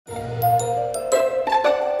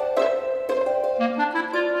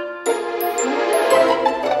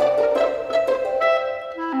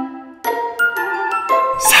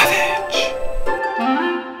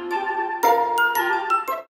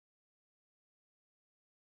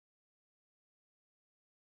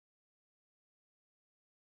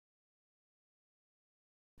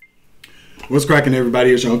What's cracking,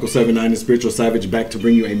 everybody? It's your Uncle 79, the Spiritual Savage, back to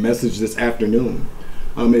bring you a message this afternoon.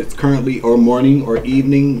 It's currently or morning or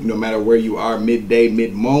evening, no matter where you are, midday,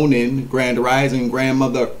 mid-morning, grand rising,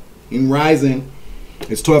 grandmother in rising.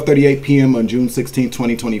 It's 12:38 p.m. on June 16,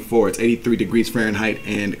 2024. It's 83 degrees Fahrenheit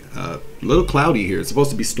and a little cloudy here. It's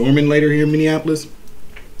supposed to be storming later here in Minneapolis.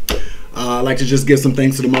 I'd like to just give some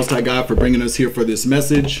thanks to the Most High God for bringing us here for this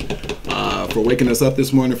message, for waking us up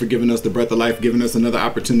this morning, for giving us the breath of life, giving us another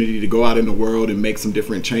opportunity to go out in the world and make some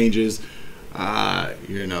different changes.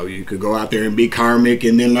 You know, you could go out there and be karmic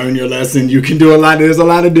and then learn your lesson. You can do a lot. There's a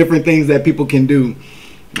lot of different things that people can do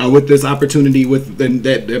with this opportunity, with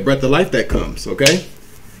that breath of life that comes. Okay,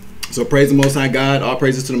 so praise the Most High God. All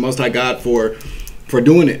praises to the Most High God for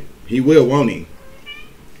doing it. He will, won't he?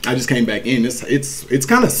 I just came back in. It's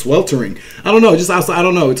kind of sweltering. I don't know. Just outside. I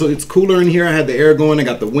don't know. It's cooler in here. I had the air going. I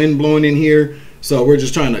got the wind blowing in here. So we're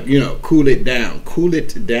just trying to, cool it down. Cool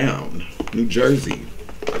it down. New Jersey.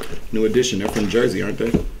 New edition. They're from Jersey, aren't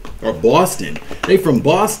they? Or Boston. They from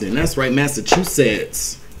Boston. That's right,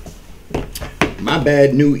 Massachusetts. My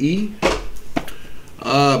bad, New E.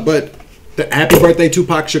 But happy birthday,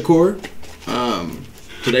 Tupac Shakur.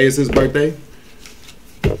 Today is his birthday.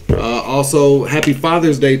 Also, happy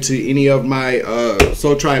Father's Day to any of my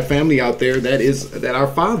Soul Tribe family out there that are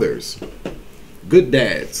fathers. Good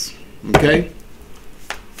dads. Okay?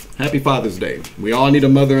 Happy Father's Day. We all need a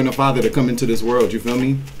mother and a father to come into this world, you feel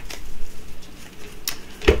me?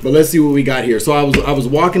 But let's see what we got here. So I was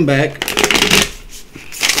walking back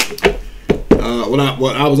when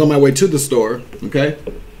I was on my way to the store, okay?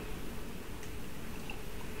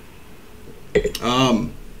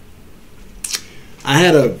 I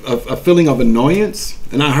had a feeling of annoyance,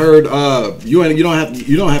 and I heard you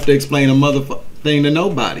don't have to explain a mother thing to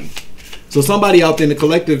nobody. So somebody out there in the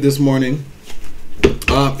collective this morning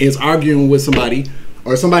is arguing with somebody,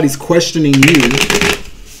 or somebody's questioning you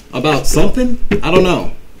about something. I don't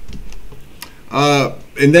know.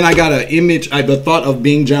 And then I got an image. The thought of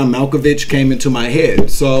being John Malkovich came into my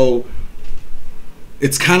head. So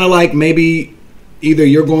it's kind of like maybe either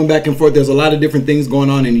you're going back and forth. There's a lot of different things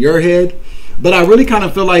going on in your head. But I really kind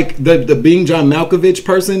of feel like the being John Malkovich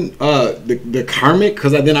person, the karmic,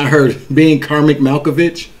 because then I heard being karmic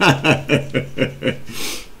Malkovich.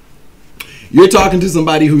 You're talking to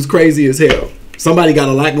somebody who's crazy as hell. Somebody got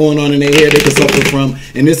a lot going on in their head they could suffer from,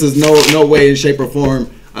 and this is no way, shape, or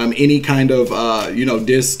form any kind of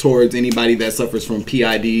diss towards anybody that suffers from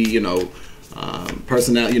PID,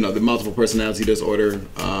 personality, the multiple personality disorder.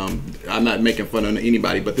 I'm not making fun of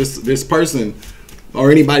anybody, but this person, or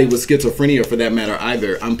anybody with schizophrenia for that matter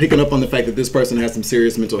either. I'm picking up on the fact that this person has some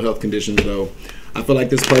serious mental health conditions, though. I feel like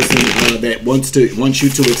this person that wants you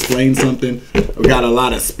to explain something got a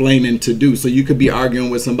lot of explaining to do. So you could be arguing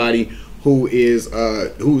with somebody who's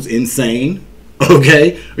insane,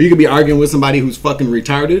 okay? Or you could be arguing with somebody who's fucking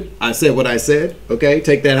retarded. I said what I said, okay?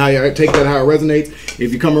 Take that how it resonates.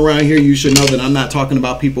 If you come around here, you should know that I'm not talking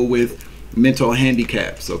about people with mental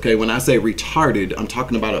handicaps, okay? When I say retarded, I'm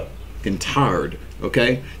talking about a tard.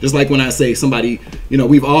 Okay, just like when I say somebody,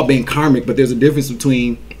 we've all been karmic, but there's a difference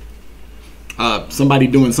between somebody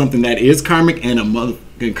doing something that is karmic and a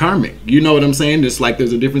motherfucking karmic. You know what I'm saying? Just like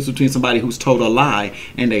there's a difference between somebody who's told a lie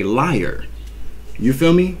and a liar. You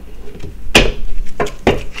feel me?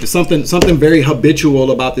 There's something very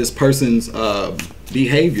habitual about this person's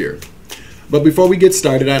behavior. But before we get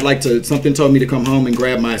started, I'd like to. Something told me to come home and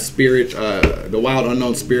grab my spirit, the Wild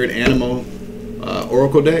Unknown Spirit Animal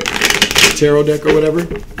Oracle deck. Tarot deck or whatever.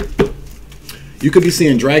 You could be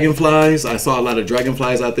seeing dragonflies. I saw a lot of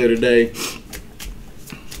dragonflies out there today.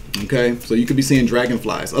 Okay, so you could be seeing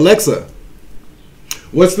dragonflies. Alexa,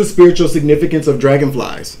 what's the spiritual significance of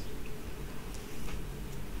dragonflies?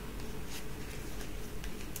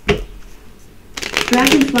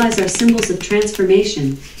 Dragonflies are symbols of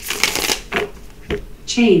transformation,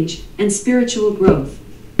 change, and spiritual growth.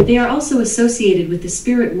 They are also associated with the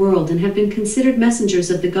spirit world and have been considered messengers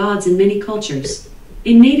of the gods in many cultures.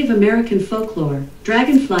 In Native American folklore,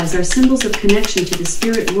 dragonflies are symbols of connection to the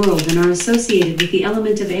spirit world and are associated with the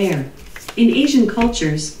element of air. In Asian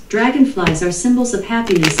cultures, dragonflies are symbols of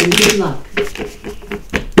happiness and good luck.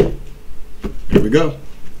 Here we go.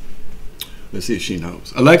 Let's see if she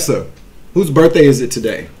knows. Alexa, whose birthday is it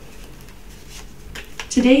today?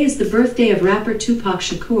 Today is the birthday of rapper Tupac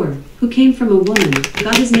Shakur, who came from a woman,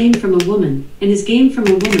 got his name from a woman, and his game from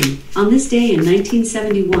a woman, on this day in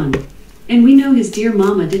 1971. And we know his dear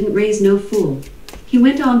mama didn't raise no fool. He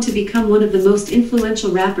went on to become one of the most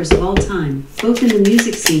influential rappers of all time, both in the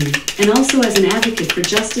music scene, and also as an advocate for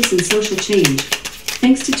justice and social change.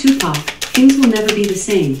 Thanks to Tupac, things will never be the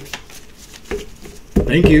same.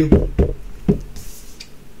 Thank you.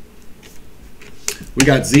 We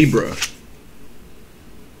got zebra.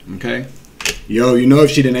 Okay. Yo, you know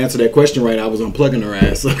if she didn't answer that question right, I was unplugging her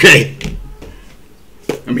ass. Okay.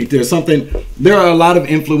 I mean, there are a lot of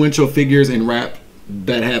influential figures in rap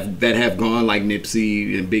that have gone, like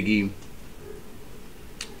Nipsey and Biggie.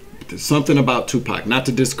 But there's something about Tupac, not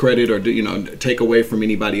to discredit or take away from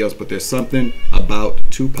anybody else, but there's something about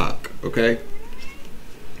Tupac. Okay.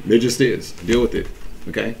 There just is. Deal with it.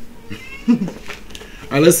 Okay. All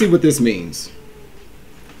right, let's see what this means.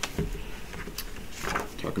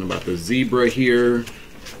 Talking about the zebra here.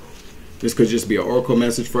 This could just be an oracle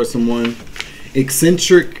message for someone.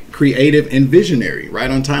 Eccentric, creative, and visionary. Right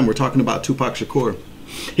on time. We're talking about Tupac Shakur.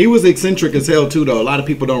 He was eccentric as hell too, though. A lot of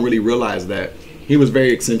people don't really realize that. He was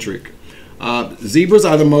very eccentric. Zebras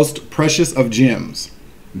are the most precious of gems.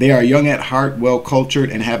 They are young at heart, well-cultured,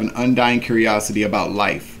 and have an undying curiosity about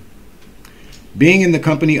life. Being in the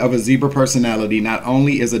company of a zebra personality not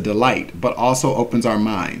only is a delight, but also opens our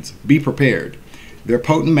minds. Be prepared. Their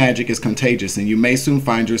potent magic is contagious, and you may soon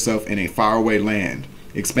find yourself in a faraway land,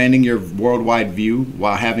 expanding your worldwide view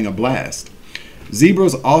while having a blast.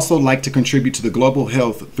 Zebras also like to contribute to the global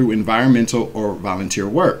health through environmental or volunteer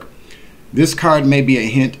work. This card may be a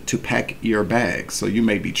hint to pack your bags. So you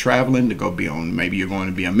may be traveling to go be on, maybe you're going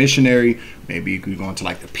to be a missionary, maybe you're going to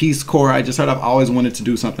like the Peace Corps. I just heard I've always wanted to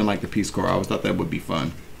do something like the Peace Corps. I always thought that would be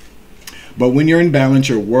fun. But when you're in balance,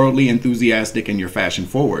 you're worldly, enthusiastic, and you're fashion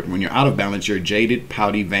forward. When you're out of balance, you're jaded,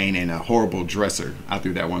 pouty, vain, and a horrible dresser. I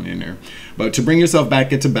threw that one in there. But to bring yourself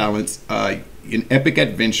back into balance, an epic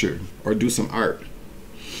adventure or do some art.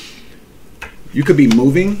 You could be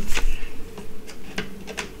moving.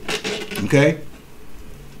 Okay.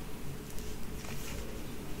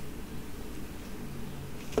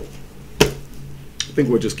 I think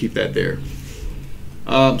we'll just keep that there.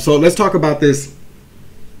 So let's talk about this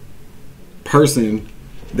person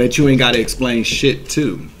that you ain't got to explain shit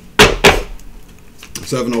to.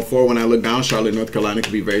 704, when I look down, Charlotte, North Carolina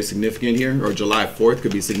could be very significant here, or July 4th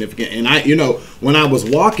could be significant. And when I was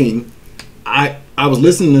walking, I was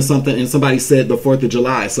listening to something and somebody said the 4th of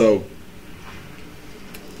July. So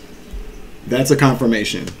that's a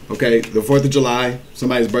confirmation. Okay, the 4th of July,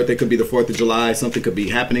 somebody's birthday could be the 4th of July. Something could be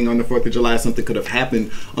happening on the 4th of July. Something could have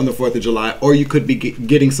happened on the 4th of July. Or you could be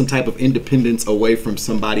getting some type of independence away from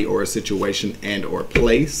somebody or a situation and or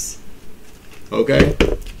place. Okay,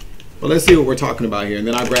 well, let's see what we're talking about here. And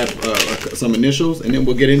then I'll grab some initials and then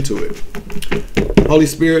we'll get into it. Holy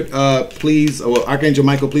Spirit, please, Archangel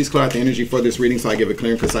Michael, please clear out the energy for this reading so I give a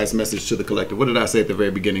clear and concise message to the collective. What did I say at the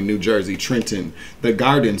very beginning? New Jersey, Trenton, the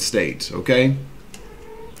Garden State, okay?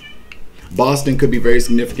 Boston could be very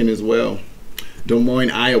significant as well. Des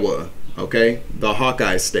Moines, Iowa, okay? The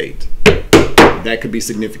Hawkeye State. That could be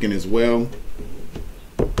significant as well.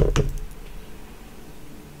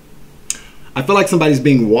 I feel like somebody's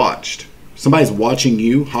being watched. Somebody's watching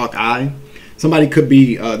you, Hawkeye. Somebody could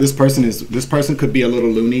be, this person could be a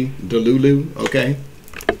little loony, Delulu, okay?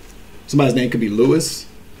 Somebody's name could be Lewis.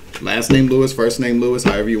 Last name Lewis, first name Lewis,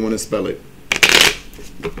 however you want to spell it.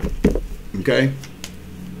 Okay?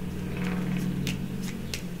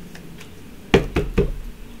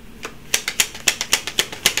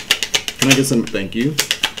 Can I get some, thank you.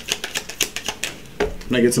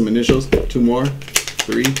 Can I get some initials? 2 more,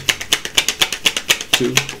 3,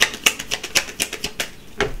 2,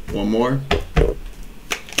 1 more.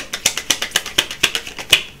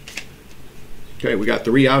 Okay, we got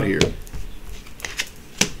 3 out here.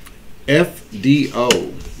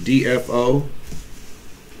 FDO, DFO.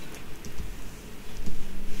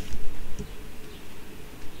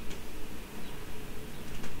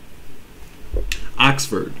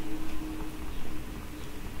 Oxford.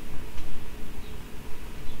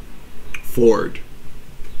 Ford.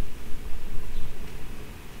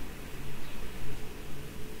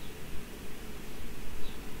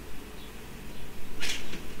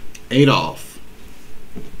 Adolf.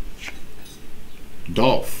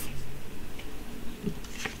 Dolph.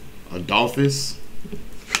 Adolphus.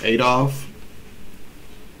 Adolf.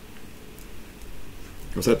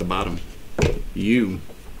 What's at the bottom? You.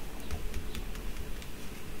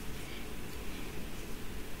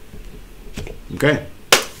 Okay.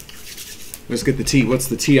 Let's get the T. What's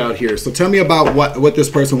the T out here? So tell me about what this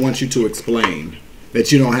person wants you to explain. That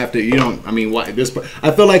you don't have to, I mean, why this?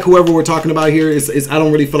 I feel like whoever we're talking about here is I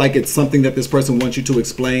don't really feel like it's something that this person wants you to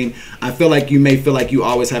explain. I feel like you may feel like you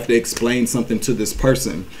always have to explain something to this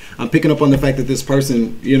person. I'm picking up on the fact that this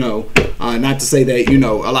person, not to say that,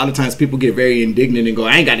 a lot of times people get very indignant and go,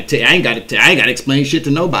 I ain't got to explain shit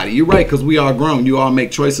to nobody. You're right, because we are grown. You all make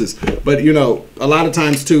choices. But, a lot of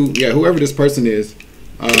times too, yeah, whoever this person is,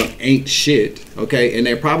 ain't shit, okay? And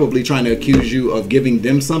they're probably trying to accuse you of giving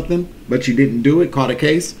them something, but you didn't do it, caught a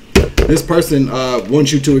case. This person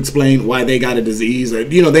wants you to explain why they got a disease. Or,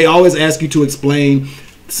 you know, they always ask you to explain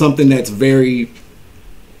something that's very,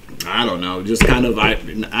 I don't know, just kind of,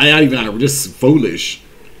 just foolish.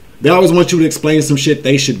 They always want you to explain some shit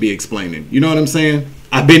they should be explaining. You know what I'm saying?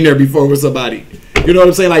 I've been there before with somebody. You know what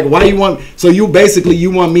I'm saying? Like, why you want, so you basically,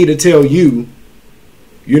 you want me to tell you,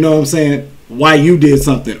 you know what I'm saying, why you did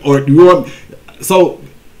something. Or you want, so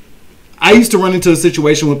I used to run into a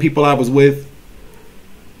situation with people I was with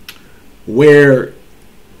where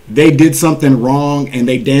they did something wrong and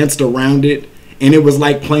they danced around it, and it was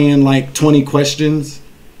like playing like 20 questions.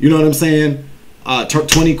 You know what I'm saying?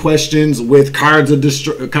 20 questions with cards of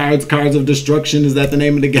destruction. Is that the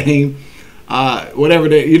name of the game? Whatever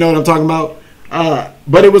you know what I'm talking about.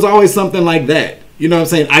 But it was always something like that. You know what I'm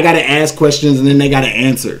saying? I got to ask questions and then they got to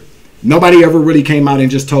answer. Nobody ever really came out and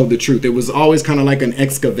just told the truth. It was always kind of like an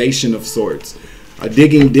excavation of sorts.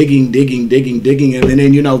 Digging, and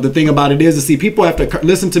then, you know, the thing about it is, to see, people have to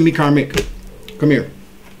listen to me, Karmic. Come here.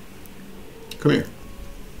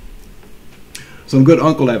 Some good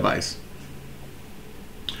uncle advice.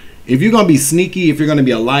 If you're going to be sneaky, if you're going to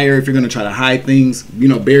be a liar, if you're going to try to hide things, you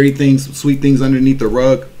know, bury things, sweep things underneath the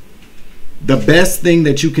rug, the best thing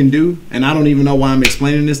that you can do, and I don't even know why I'm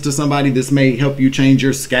explaining this to somebody, this may help you change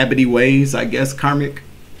your scabby ways, I guess, Karmic.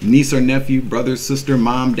 Niece or nephew, brother, sister,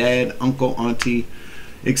 mom, dad, uncle, auntie,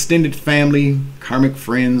 extended family, karmic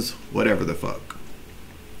friends, whatever the fuck.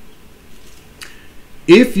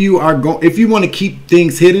 If you want to keep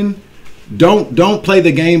things hidden, don't play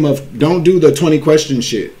the game of, don't do the 20 question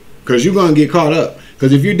shit, because you're gonna get caught up.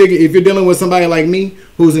 Because if you're dealing with somebody like me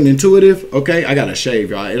who's an intuitive, okay, I gotta shave,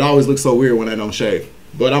 y'all. It always looks so weird when I don't shave,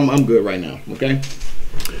 but I'm good right now, okay.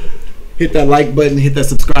 Hit that like button, hit that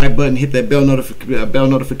subscribe button, hit that bell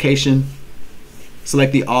notification.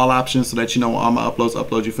 Select the all options so that you know when all my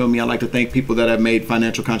uploads, you feel me? I'd like to thank people that have made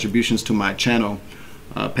financial contributions to my channel.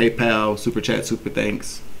 PayPal, Super Chat, Super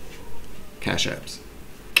Thanks, Cash Apps.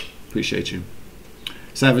 Appreciate you.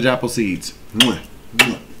 Savage Apple Seeds. I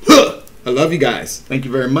love you guys. Thank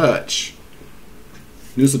you very much.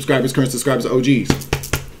 New subscribers, current subscribers, OGs.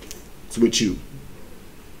 It's with you.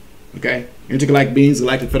 Okay? Intergalactic Beings,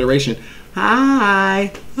 Galactic Federation.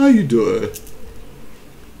 Hi. How you doing?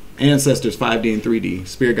 Ancestors, 5D and 3D.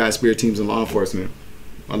 Spirit guides, spirit teams, and law enforcement.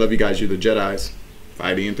 I love you guys. You're the Jedis.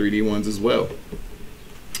 5D and 3D ones as well.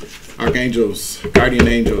 Archangels, guardian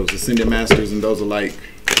angels, ascended masters, and those alike.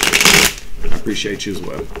 I appreciate you as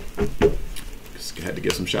well. Just had to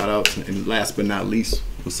get some shout outs. And last but not least,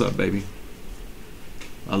 what's up, baby?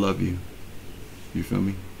 I love you. You feel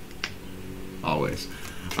me? Always.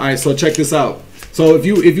 All right, so check this out. So if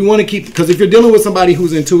you want to keep, because if you're dealing with somebody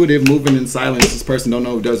who's intuitive, moving in silence, this person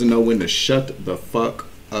doesn't know when to shut the fuck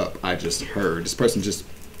up. I just heard this person just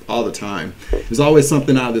all the time. There's always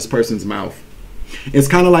something out of this person's mouth. It's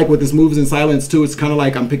kind of like with this moves in silence too. It's kind of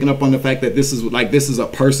like I'm picking up on the fact that this is a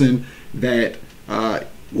person that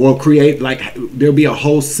will create, like, there'll be a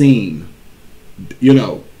whole scene, you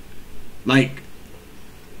know, like,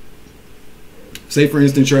 say for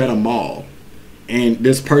instance you're at a mall and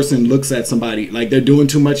this person looks at somebody like they're doing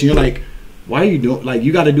too much and you're like, why are you doing, like,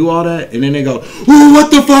 you got to do all that? And then they go, oh,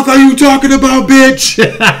 what the fuck are you talking about, bitch?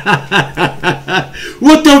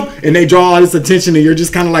 What the, and they draw all this attention and you're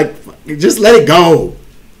just kind of like, just let it go,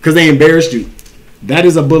 because they embarrassed you. That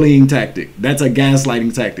is a bullying tactic. That's a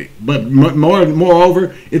gaslighting tactic. But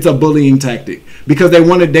moreover, it's a bullying tactic, because they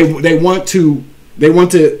want to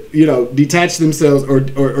you know, detach themselves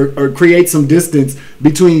or create some distance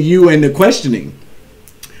between you and the questioning,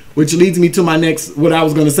 which leads me to my next, what I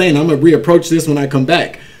was going to say, and I'm going to reapproach this when I come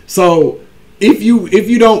back. So if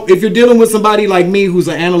you're dealing with somebody like me who's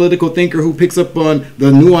an analytical thinker who picks up on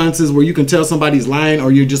the nuances where you can tell somebody's lying,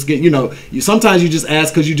 or you're just getting, you know, sometimes you just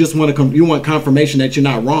ask because you just want confirmation that you're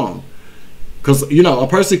not wrong. Because, you know, a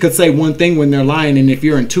person could say one thing when they're lying, and if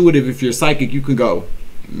you're intuitive, if you're psychic, you can go,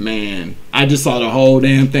 man, I just saw the whole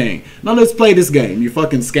damn thing. Now let's play this game, you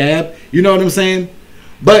fucking scab. You know what I'm saying?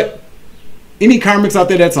 But any karmics out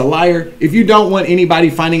there that's a liar, if you don't want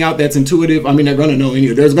anybody finding out that's intuitive, I mean, they're going to know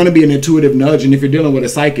anyway. There's going to be an intuitive nudge, and if you're dealing with a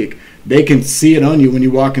psychic, they can see it on you when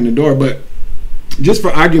you walk in the door. But just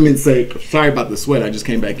for argument's sake, sorry about the sweat, I just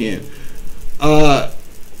came back in.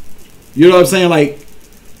 You know what I'm saying? Like,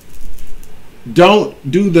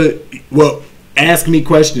 don't do the, well, ask me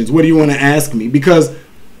questions. What do you want to ask me? Because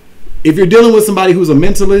if you're dealing with somebody who's a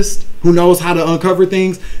mentalist, who knows how to uncover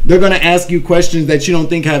things, they're going to ask you questions that you don't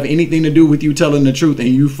think have anything to do with you telling the truth, and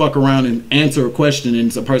you fuck around and answer a question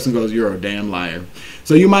and the person goes, you're a damn liar.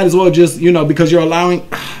 So you might as well just, you know, because you're allowing...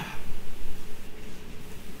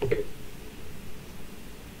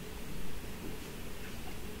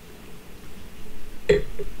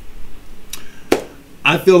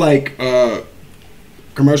 I feel like...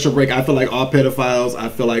 commercial break. I feel like all pedophiles, I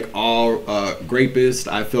feel like all rapists,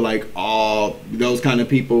 I feel like all those kind of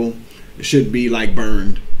people should be like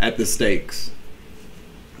burned at the stakes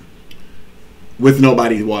with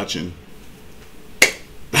nobody watching.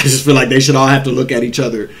 I just feel like they should all have to look at each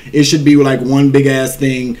other. It should be like one big ass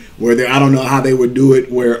thing where I don't know how they would do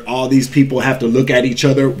it, where all these people have to look at each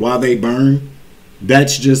other while they burn.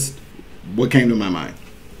 That's just what came to my mind.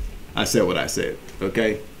 I said what I said,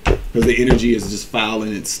 okay? Because the energy is just foul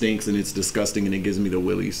and it stinks and it's disgusting and it gives me the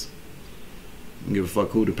willies. I don't give a fuck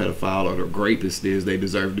who the pedophile or the rapist is. They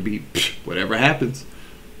deserve to be whatever happens.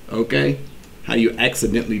 Okay? How you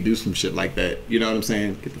accidentally do some shit like that. You know what I'm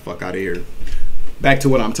saying? Get the fuck out of here. Back to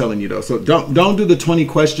what I'm telling you though. So don't do the 20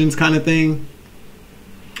 questions kind of thing.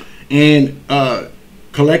 And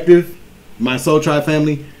collective, my Soul Tribe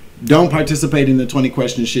family, don't participate in the 20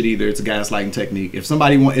 question shit either. It's a gaslighting technique. If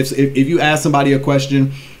somebody if you ask somebody a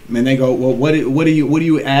question and they go, well, what are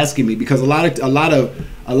you asking me? Because a lot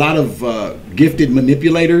of gifted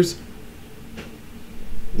manipulators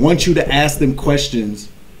want you to ask them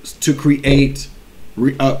questions to create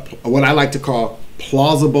what I like to call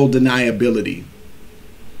plausible deniability.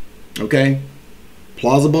 Okay,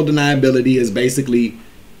 plausible deniability is basically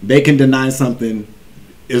they can deny something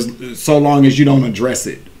so long as you don't address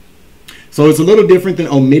it. So it's a little different than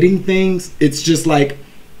omitting things. It's just like,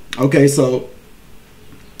 okay, so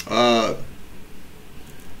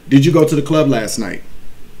did you go to the club last night?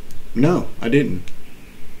 No, I didn't.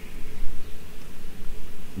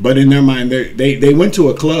 But in their mind, they went to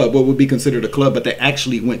a club, what would be considered a club, but they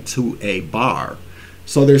actually went to a bar.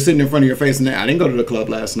 So they're sitting in front of your face and I didn't go to the club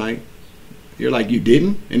last night. You're like, you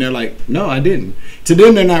didn't? And they're like, no, I didn't. To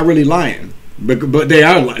them, they're not really lying. But they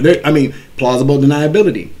are lying. I mean, plausible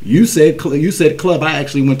deniability. You said club. I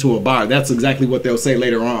actually went to a bar. That's exactly what they'll say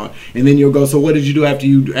later on. And then you'll go, so what did you do after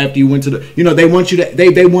you went to the? You know, they want you to.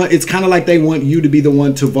 They want. It's kind of like they want you to be the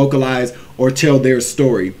one to vocalize or tell their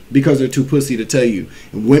story because they're too pussy to tell you.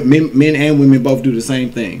 Men and women both do the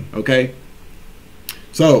same thing. Okay.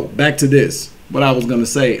 So back to this. What I was gonna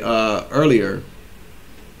say earlier.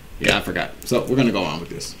 Yeah, I forgot. So we're gonna go on with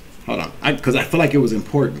this. Hold on, because I feel like it was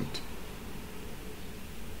important.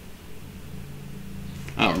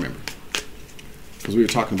 I don't remember. Because we were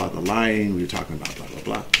talking about the lying. We were talking about blah, blah,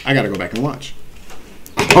 blah. I got to go back and watch.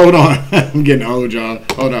 Hold on. I'm getting old, y'all.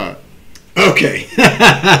 Hold on. Okay.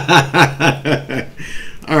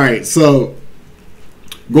 All right. So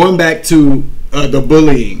going back to the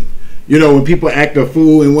bullying. You know, when people act a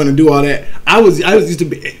fool and want to do all that. I used to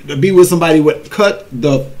be with somebody who would cut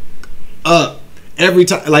the up every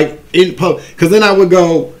time, like in public. Because then I would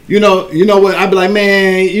go, you know what? I'd be like,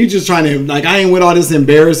 man, you just trying to, like, I ain't with all this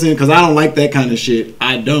embarrassing because I don't like that kind of shit.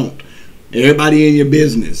 I don't. Everybody in your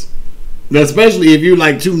business. Especially if you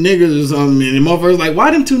like two niggas or something and the motherfuckers like,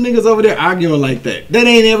 why them two niggas over there arguing like that? That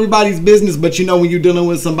ain't everybody's business, but you know when you're dealing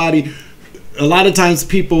with somebody, a lot of times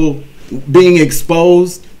people being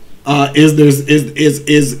exposed is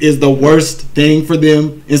the worst thing for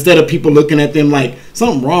them, instead of people looking at them like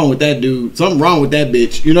something wrong with that dude, something wrong with that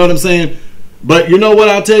bitch. You know what I'm saying? But you know what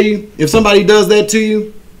I'll tell you? If somebody does that to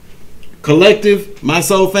you, collective, my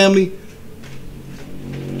soul family,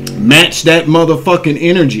 match that motherfucking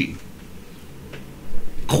energy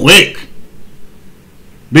quick.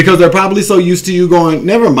 Because they're probably so used to you going,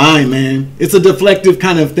 never mind, man. It's a deflective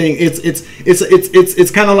kind of thing.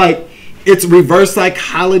 It's kind of like, it's reverse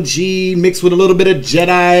psychology mixed with a little bit of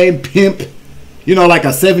Jedi pimp, you know, like a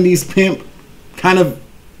 70s pimp kind of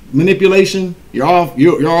manipulation. You're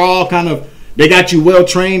all kind of, they got you well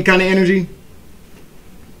trained kind of energy.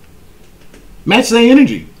 Match that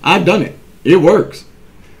energy. I've done it. It works.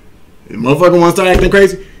 The motherfucker wants to start acting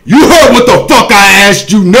crazy. You heard what the fuck I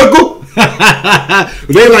asked you, nickel.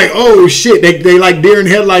 They're like, oh shit. They like deer in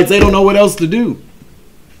headlights. They don't know what else to do.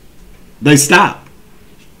 They stop.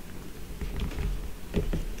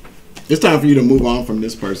 It's time for you to move on from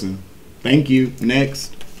this person. Thank you.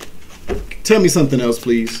 Next. Tell me something else,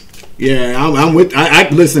 please. Yeah, I'm with. I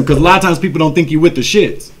listen, because a lot of times people don't think you with the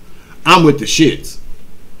shits. I'm with the shits.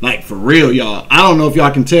 Like, for real, y'all. I don't know if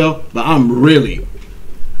y'all can tell, but I'm really.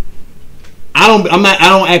 I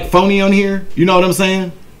don't act phony on here. You know what I'm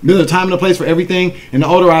saying? There's a time and a place for everything. And the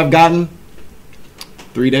older I've gotten,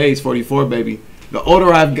 3 days, 44, baby. The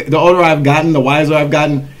older I've gotten, the wiser I've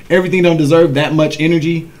gotten. Everything don't deserve that much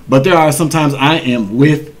energy, but there are sometimes I am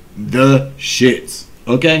with the shits.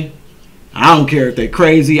 Okay, I don't care if they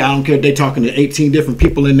crazy. I don't care if they talking to 18 different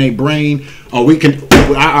people in their brain. Or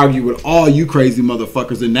I argue with all you crazy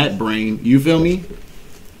motherfuckers in that brain. You feel me?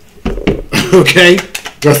 Okay,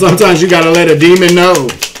 because sometimes you gotta let a demon know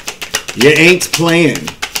you ain't playing.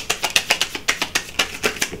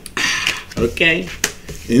 Okay,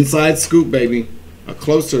 inside scoop, baby. A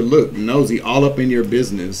closer look, nosy, all up in your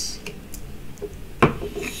business.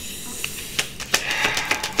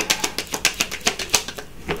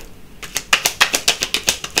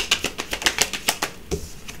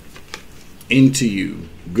 Into you.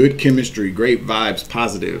 Good chemistry, great vibes,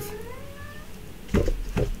 positive.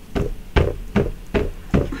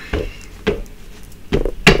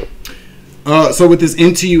 So with this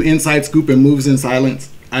into you inside scoop and moves in silence,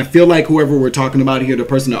 I feel like whoever we're talking about here, the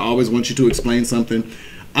person that always wants you to explain something,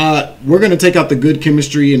 we're going to take out the good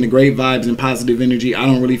chemistry and the great vibes and positive energy. I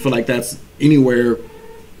don't really feel like that's anywhere,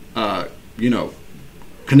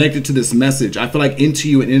 connected to this message. I feel like into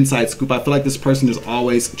you and inside scoop, I feel like this person is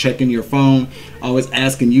always checking your phone, always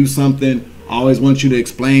asking you something, always wants you to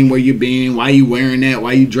explain where you've been, why you wearing that,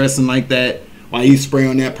 why you dressing like that, why you spray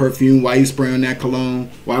on that perfume, why you spray on that cologne,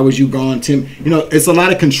 why was you gone, Tim? It's a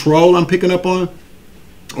lot of control I'm picking up on.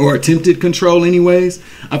 Or attempted control, anyways.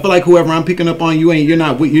 I feel like whoever I'm picking up on, you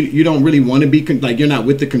don't really want to be like, you're not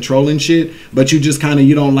with the controlling shit, but you just kind of,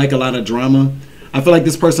 you don't like a lot of drama. I feel like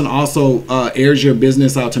this person also airs your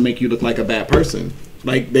business out to make you look like a bad person.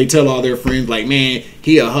 Like they tell all their friends, like, man,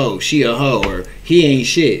 he a hoe, she a hoe, or he ain't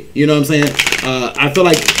shit. You know what I'm saying? I feel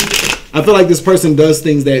like this person does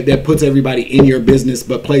things that puts everybody in your business,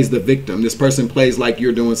 but plays the victim. This person plays like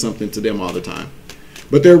you're doing something to them all the time.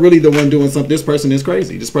 But they're really the one doing something. This person is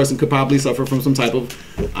crazy. This person could probably suffer from some type of,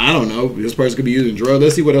 I don't know. This person could be using drugs.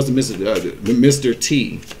 Let's see what else the Mr.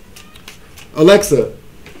 T. Alexa,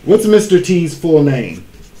 what's Mr. T's full name?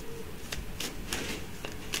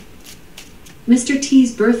 Mr.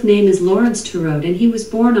 T's birth name is Lawrence Turod, and he was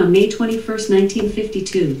born on May 21st,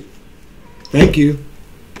 1952. Thank you.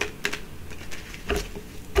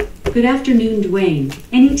 Good afternoon, Dwayne.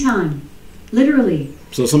 Anytime. Literally.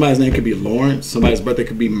 So somebody's name could be Lawrence. Somebody's birthday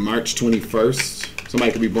could be March 21st.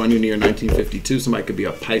 Somebody could be born in the year 1952. Somebody could be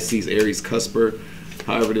a Pisces, Aries, Cusper.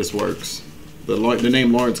 However this works. The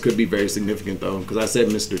name Lawrence could be very significant, though, because I said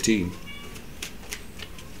Mr. T.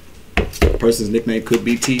 The person's nickname could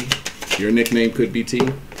be T. Your nickname could be T.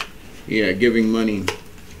 Yeah, giving money.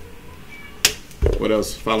 What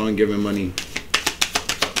else? Following giving money.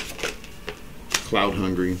 Cloud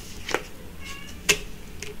hungry.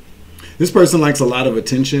 This person likes a lot of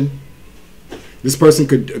attention. This person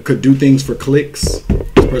could do things for clicks.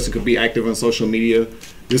 This person could be active on social media.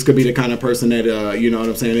 This could be the kind of person that, you know what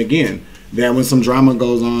I'm saying? Again, that when some drama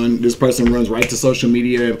goes on, this person runs right to social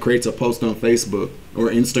media and creates a post on Facebook or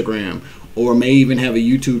Instagram, or may even have a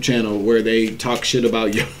YouTube channel where they talk shit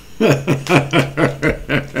about you.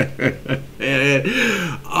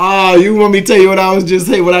 Oh, you want me to tell you what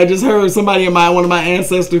I just heard? Somebody one of my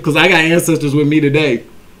ancestors, because I got ancestors with me today.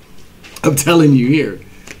 I'm telling you here.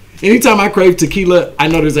 Anytime I crave tequila, I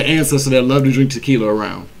know there's an ancestor that love to drink tequila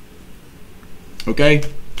around. Okay?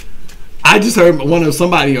 I just heard one of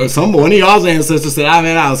y'all's ancestors say,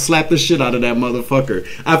 man, I'll slap the shit out of that motherfucker.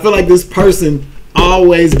 I feel like this person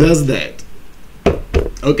always does that.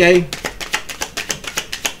 Okay?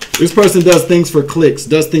 This person does things for clicks,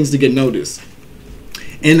 does things to get noticed.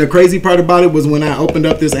 And the crazy part about it was when I opened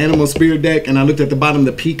up this animal spirit deck and I looked at the bottom,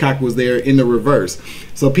 the peacock was there in the reverse.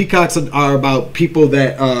 So peacocks are about people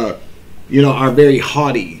that, are very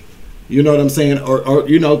haughty. You know what I'm saying?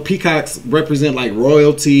 Or peacocks represent like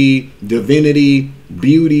royalty, divinity,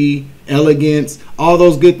 beauty, elegance, all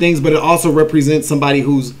those good things. But it also represents somebody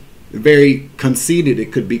who's very conceited.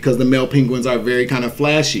 It could be because the male penguins are very kind of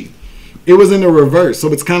flashy. It was in the reverse.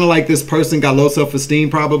 So it's kind of like this person got low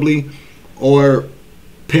self-esteem probably, or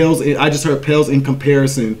pales. I just heard pales in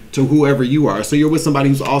comparison to whoever you are. So you're with somebody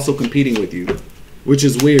who's also competing with you, which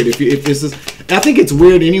is weird. If this is, I think it's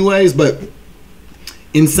weird anyways. But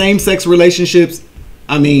in same-sex relationships,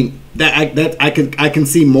 I mean I can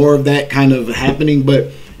see more of that kind of happening.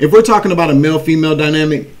 But if we're talking about a male-female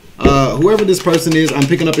dynamic, whoever this person is, I'm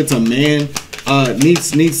picking up it's a man.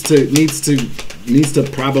 Needs to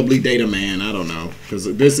probably date a man. I don't know, because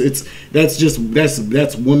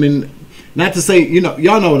that's woman. Not to say,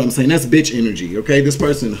 y'all know what I'm saying. That's bitch energy, okay? This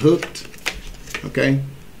person hooked, okay?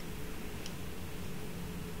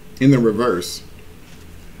 In the reverse.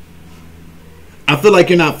 I feel like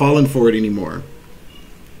you're not falling for it anymore.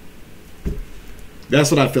 That's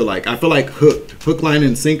what I feel like. I feel like hook, line,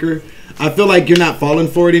 and sinker. I feel like you're not falling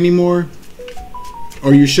for it anymore.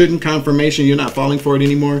 Or you shouldn't. Confirmation, you're not falling for it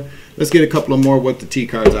anymore. Let's get a couple of more what the T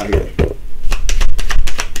cards out here.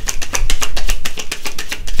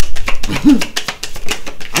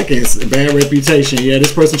 I can't. Bad reputation. Yeah,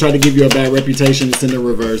 this person tried to give you a bad reputation. It's in the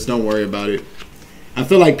reverse. Don't worry about it. I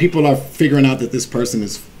feel like people are figuring out that this person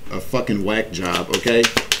is a fucking whack job, okay?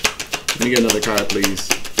 Let me get another card, please.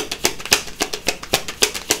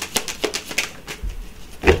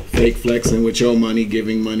 Fake flexing with your money,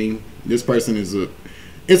 giving money. This person is a...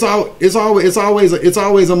 It's always a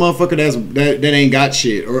motherfucker that ain't got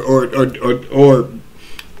shit or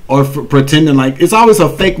pretending like it's always a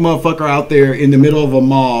fake motherfucker out there in the middle of a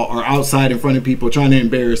mall or outside in front of people trying to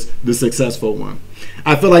embarrass the successful one.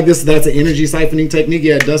 I feel like that's an energy siphoning technique.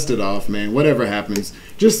 Yeah, dust it off, man. Whatever happens,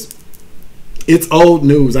 just it's old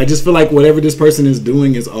news. I just feel like whatever this person is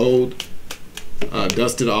doing is old.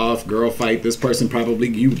 Dust it off, girl fight. This person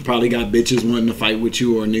you probably got bitches wanting to fight with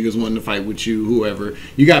you or niggas wanting to fight with you, whoever.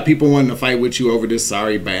 You got people wanting to fight with you over this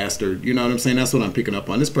sorry bastard. You know what I'm saying? That's what I'm picking up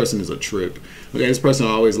on. This person is a trip. Okay, this person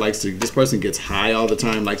always this person gets high all the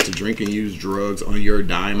time, likes to drink and use drugs on your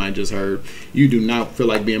dime, I just heard. You do not feel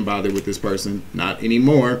like being bothered with this person. Not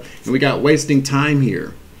anymore. And we got wasting time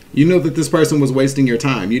here. You know that this person was wasting your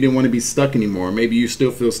time. You didn't want to be stuck anymore. Maybe you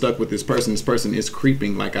still feel stuck with this person. This person is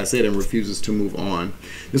creeping, like I said, and refuses to move on.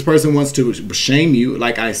 This person wants to shame you,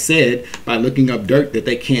 like I said, by looking up dirt that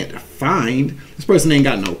they can't find. This person ain't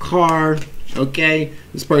got no car, okay?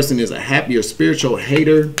 This person is a happy or spiritual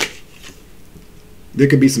hater. There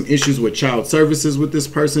could be some issues with child services with this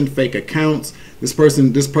person, fake accounts. This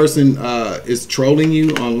person is trolling you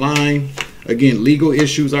online. Again, legal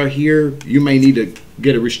issues are here. You may need to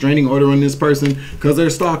get a restraining order on this person because they're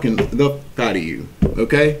stalking the fuck out of you.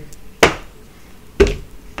 Okay?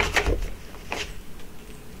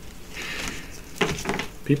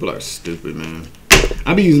 People are stupid, man.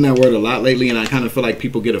 I've been using that word a lot lately, and I kind of feel like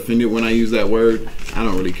people get offended when I use that word. I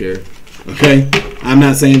don't really care. Okay? I'm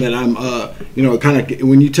not saying that I'm, kind of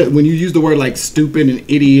when you use the word like stupid and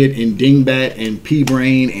idiot and dingbat and pea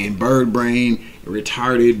brain and bird brain,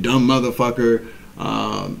 retarded, dumb motherfucker,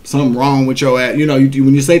 something wrong with your ass. You know,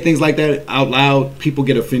 when you say things like that out loud, people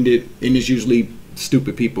get offended, and it's usually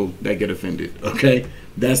stupid people that get offended. Okay,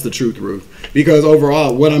 that's the truth, Ruth. Because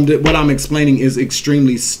overall, what I'm explaining is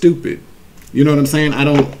extremely stupid. You know what I'm saying?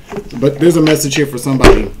 But there's a message here for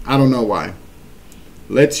somebody. I don't know why.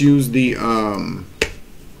 Let's use the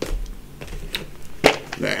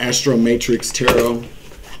Astro Matrix Tarot.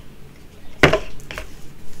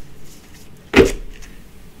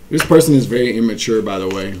 This person is very immature, by the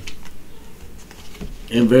way,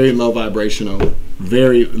 and very low vibrational.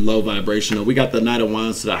 Very low vibrational. We got the Knight of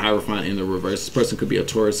Wands to the Hierophant in the reverse. This person could be a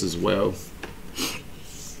Taurus as well.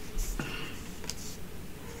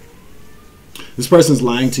 This person's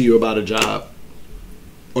lying to you about a job,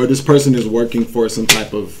 or this person is working for some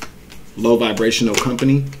type of low vibrational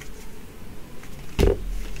company.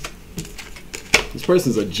 This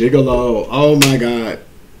person's a gigolo. Oh my God.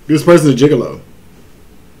 This person's a gigolo.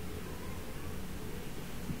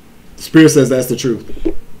 Spirit says that's the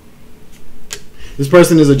truth. This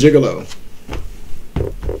person is a gigolo.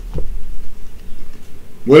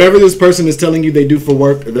 Whatever this person is telling you they do for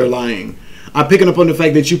work, they're lying. I'm picking up on the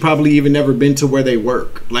fact that you probably even never been to where they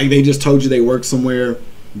work. Like they just told you they work somewhere.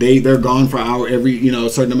 They're gone for a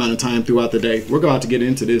certain amount of time throughout the day. We're about to get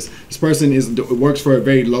into this. This person works for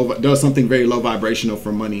does something very low vibrational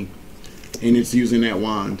for money, and it's using that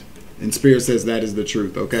wand. And Spirit says that is the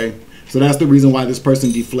truth. Okay. So that's the reason why this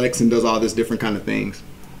person deflects and does all this different kind of things.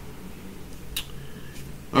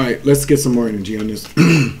 All right, let's get some more energy on this.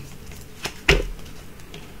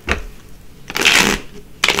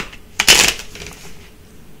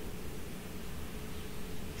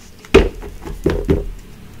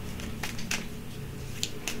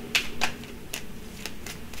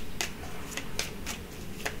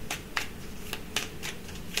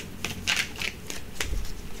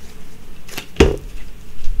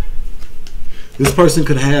 This person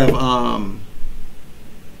could have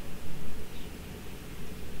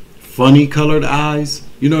funny colored eyes.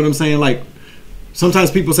 You know what I'm saying? Like sometimes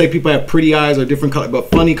people say people have pretty eyes or different color, but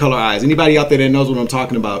funny color eyes. Anybody out there that knows what I'm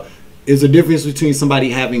talking about, is a difference between somebody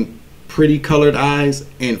having pretty colored eyes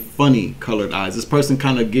and funny colored eyes. This person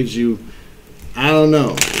kind of gives you, I don't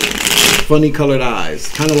know, funny colored eyes.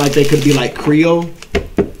 Kind of like they could be like Creole.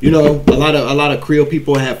 You know, a lot of Creole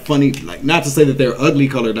people have funny, like, not to say that they're ugly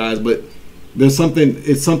colored eyes, but it's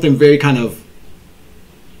something very kind of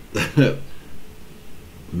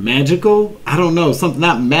magical. I don't know, something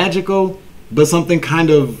not magical, but something kind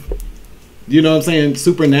of you know what I'm saying,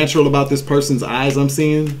 supernatural about this person's eyes I'm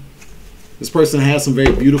seeing. This person has some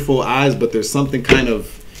very beautiful eyes, but there's something kind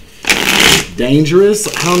of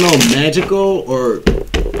dangerous. I don't know, magical, or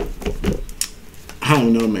I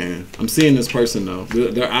don't know, man. I'm seeing this person though.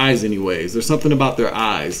 Their eyes anyways. There's something about their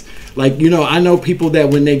eyes. Like, you know, I know people that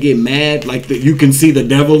when they get mad, like you can see the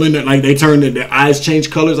devil in it. Like they turn, their eyes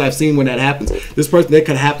change colors. I've seen when that happens. This person, that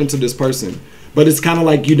could happen to this person. But it's kind of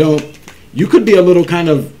like you could be a little kind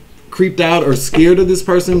of creeped out or scared of this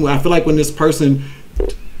person. I feel like when this person,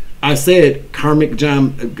 I said karmic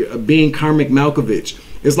John, being karmic Malkovich.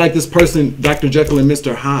 It's like this person, Dr. Jekyll and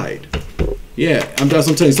Mr. Hyde. Yeah, I'm telling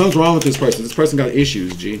you, something's wrong with this person. This person got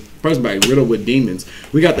issues, G. This person might be riddled with demons.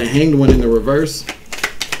 We got the Hanged One in the reverse.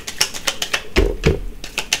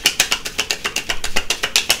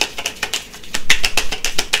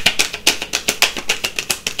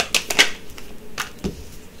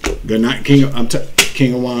 They're not King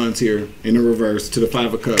of Wands here in the reverse to the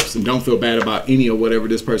Five of Cups, and don't feel bad about any of whatever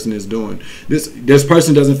this person is doing. This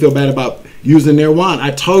person doesn't feel bad about using their wand. I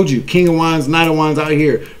told you, King of Wands, Knight of Wands out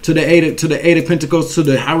here to the Eight of Pentacles, to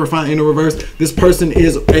the Hierophant in the reverse. This person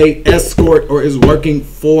is a escort or is working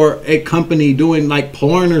for a company doing like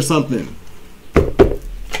porn or something.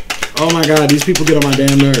 Oh my God, these people get on my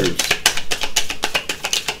damn nerves.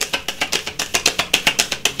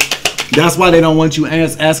 That's why they don't want you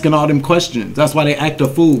asking all them questions. That's why they act a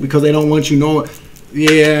fool, because they don't want you knowing.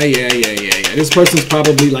 Yeah. This person's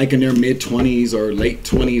probably like in their mid-20s or late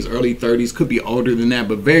 20s, early 30s. Could be older than that,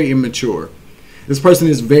 but very immature. This person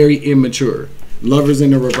is very immature. Lovers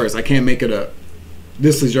in the reverse. I can't make it up.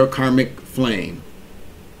 This is your karmic flame.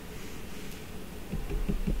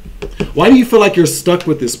 Why do you feel like you're stuck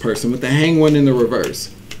with this person, with the Hanged One in the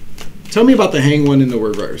reverse? Tell me about the Hanged One in the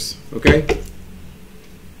reverse, okay?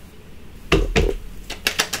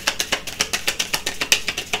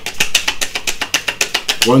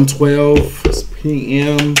 $1:12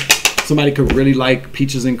 p.m. Somebody could really like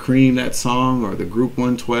Peaches and Cream, that song, or the group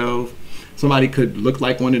 112. Somebody could look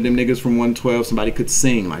like one of them niggas from 112. Somebody could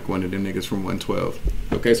sing like one of them niggas from 112.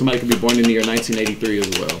 Okay, somebody could be born in the year 1983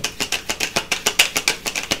 as well.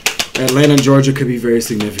 Atlanta, Georgia could be very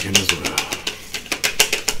significant as well.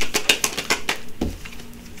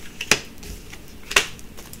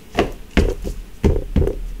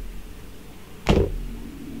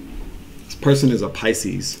 Person is a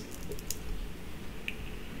Pisces.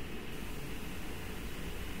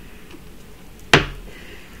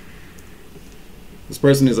 This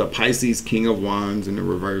person is a Pisces, King of Wands in the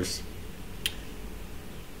reverse.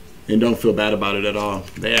 And don't feel bad about it at all.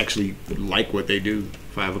 They actually like what they do.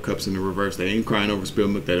 Five of Cups in the reverse. They ain't crying over spilled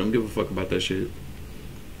milk. They don't give a fuck about that shit.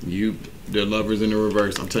 They're lovers in the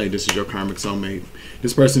reverse. I'm telling you, this is your karmic soulmate.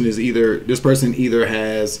 This person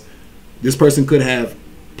could have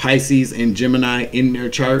Pisces and Gemini in their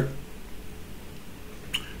chart.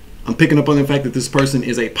 I'm picking up on the fact that this person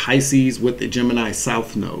is a Pisces with the Gemini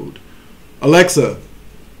South Node. Alexa,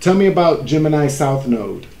 tell me about Gemini South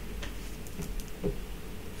Node.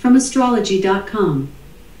 From astrology.com.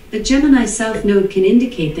 The Gemini South Node can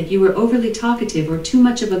indicate that you were overly talkative or too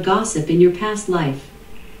much of a gossip in your past life.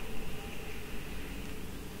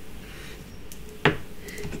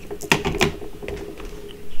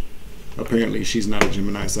 Apparently she's not a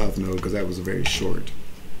Gemini South Node, because that was very short.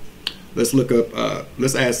 Let's look up,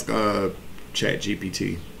 let's ask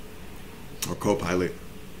ChatGPT or Copilot.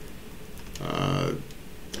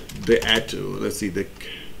 Let's see,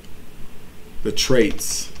 the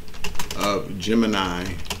traits of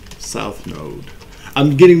Gemini South Node.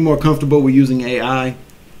 I'm getting more comfortable with using AI.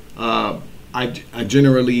 I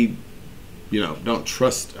generally, don't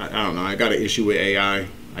trust, I don't know, I got an issue with AI.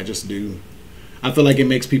 I just do. I feel like it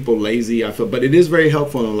makes people lazy. But it is very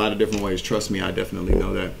helpful in a lot of different ways. Trust me, I definitely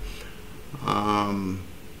know that.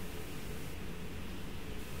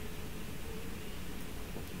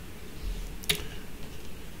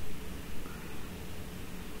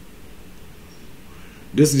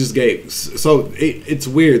 This just gave, so it's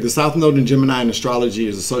weird. The South Node in Gemini in astrology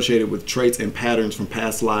is associated with traits and patterns from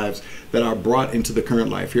past lives that are brought into the current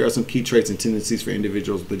life. Here are some key traits and tendencies for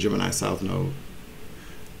individuals with the Gemini South Node.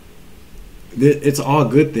 It's all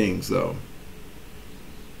good things, though.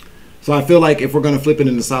 So I feel like if we're going to flip it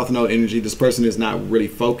into South Node energy, this person is not really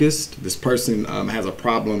focused. This person has a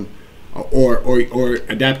problem or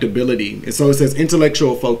adaptability. And so it says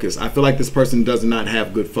intellectual focus. I feel like this person does not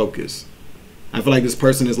have good focus. I feel like this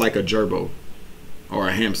person is like a gerbil or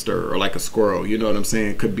a hamster or like a squirrel. You know what I'm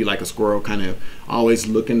saying? Could be like a squirrel, kind of always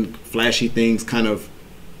looking flashy things, kind of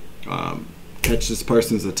catch this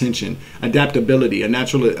person's attention. Adaptability, a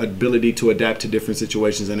natural ability to adapt to different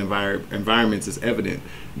situations and environments is evident.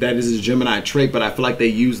 That is a Gemini trait, but I feel like they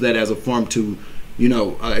use that as a form to, you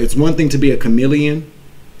know, it's one thing to be a chameleon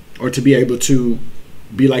or to be able to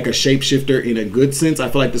be like a shapeshifter in a good sense. I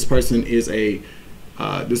feel like this person is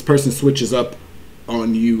this person switches up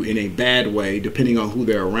on you in a bad way depending on who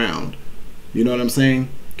they're around. You know what I'm saying?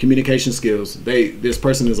 Communication skills. This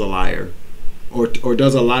person is a liar or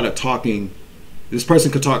does a lot of talking. This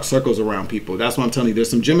person could talk circles around people. That's what I'm telling you. There's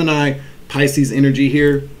some Gemini Pisces energy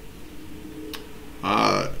here.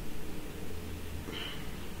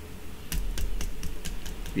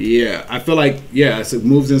 Yeah, I feel like, yeah, it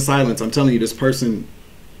moves in silence. I'm telling you, this person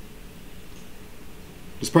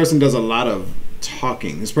does a lot of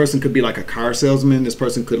talking. This person could be like a car salesman. This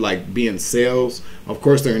person could like be in sales. Of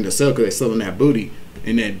course, they're into sales because they're selling that booty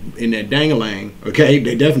in that dangalang. Okay,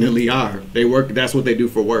 they definitely are. They work. That's what they do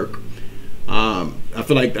for work. I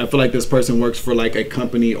feel like this person works for like a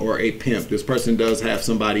company or a pimp. This person does have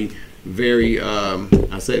somebody very.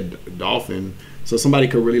 I said dolphin. So somebody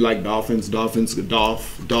could really like dolphins. Dolph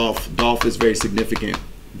is very significant.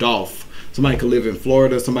 Dolph. Somebody could live in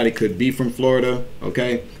Florida. Somebody could be from Florida.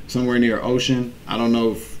 Okay, somewhere near ocean. I don't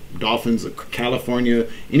know if dolphins, California,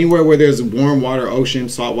 anywhere where there's warm water, ocean,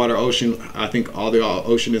 saltwater ocean. I think all the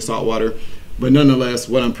ocean is saltwater. But nonetheless,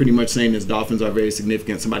 what I'm pretty much saying is dolphins are very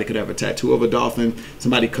significant. Somebody could have a tattoo of a dolphin.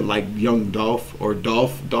 Somebody could like young Dolph or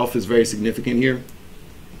Dolph. Dolph is very significant here.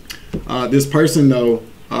 This person though.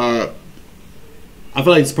 I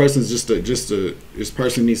feel like this person's this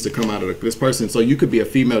person needs to come out of this person. So you could be a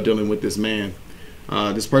female dealing with this man.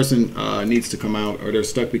 This person needs to come out, or they're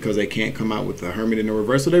stuck because they can't come out with the Hermit in the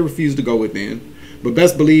reverse, so they refuse to go within. But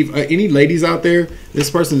best believe, any ladies out there, this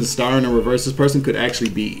person is star in the reverse. This person could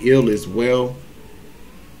actually be ill as well,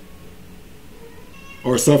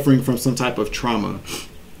 or suffering from some type of trauma,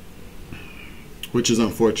 which is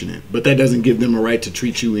unfortunate. But that doesn't give them a right to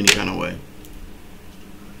treat you any kind of way.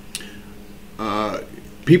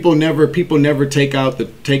 People never take out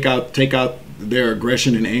their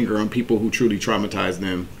aggression and anger on people who truly traumatize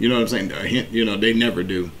them. You know what I'm saying? You know, they never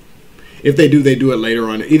do. If they do, they do it later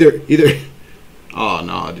on. Either. Oh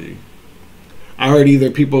no, dude. I heard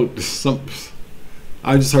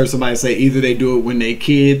I just heard somebody say either they do it when they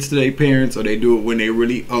kids to their parents, or they do it when they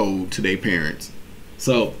really old to their parents.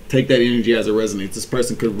 So take that energy as it resonates. This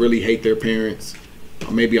person could really hate their parents,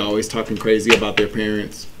 or maybe always talking crazy about their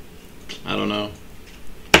parents. I don't know.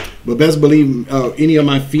 But best believe any of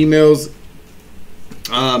my females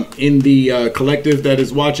in the collective that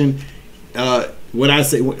is watching, when I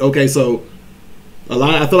say, okay, so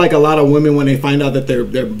I feel like a lot of women, when they find out that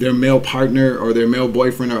their male partner or their male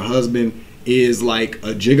boyfriend or husband is like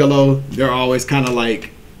a gigolo, they're always kind of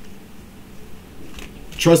like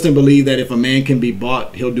trust and believe that if a man can be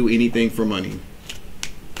bought, he'll do anything for money.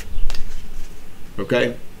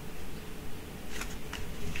 Okay?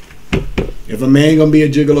 If a man gonna be a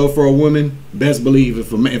gigolo for a woman, best believe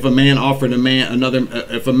if a man offered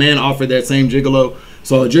if a man offered that same gigolo,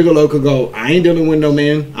 so a gigolo could go, I ain't dealing with no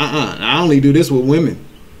man. I only do this with women.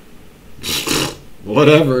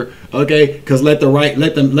 Whatever. Okay, because let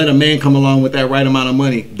a man come along with that right amount of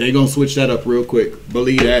money. They gonna switch that up real quick.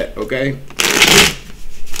 Believe that. Okay.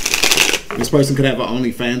 This person could have an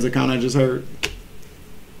OnlyFans account. I just heard.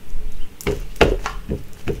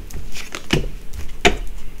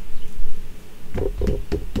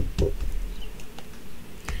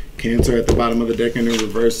 Cancer at the bottom of the deck in the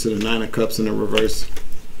reverse to the Nine of Cups in the reverse.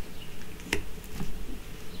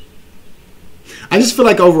 I just feel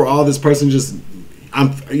like overall this person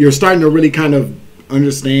you're starting to really kind of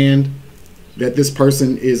understand that this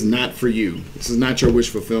person is not for you. This is not your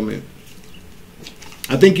wish fulfillment.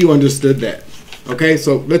 I think you understood that. Okay,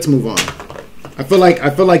 so let's move on. I feel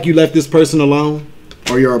like you left this person alone,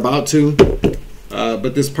 or you're about to.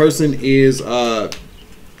 But this person is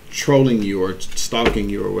trolling you or stalking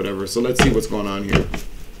you or whatever. So let's see what's going on here.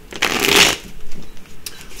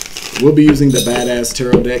 We'll be using the Badass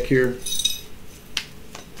Tarot deck here.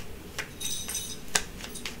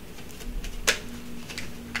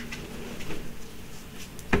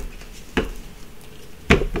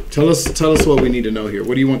 Tell us what we need to know here.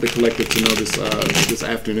 What do you want the collective to know this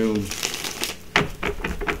afternoon?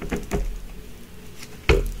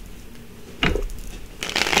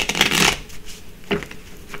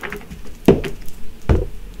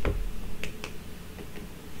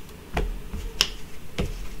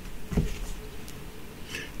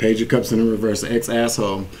 Page of Cups in the reverse,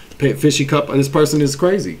 ex-asshole. Fishy cup, this person is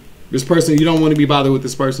crazy. This person, you don't want to be bothered with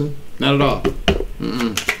this person. Not at all.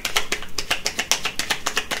 Mm-mm.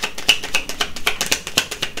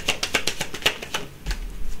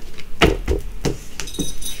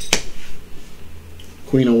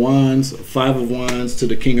 Queen of Wands, Five of Wands to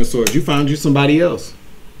the King of Swords. You found you somebody else.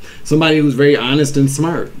 Somebody who's very honest and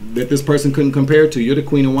smart that this person couldn't compare to. You're the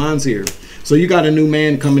Queen of Wands here. So you got a new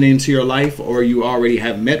man coming into your life, or you already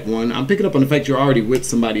have met one. I'm picking up on the fact you're already with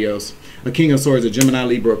somebody else. A King of Swords, a Gemini,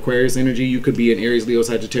 Libra, Aquarius energy. You could be an Aries, Leo,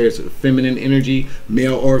 Sagittarius, feminine energy,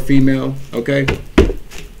 male or female. Okay.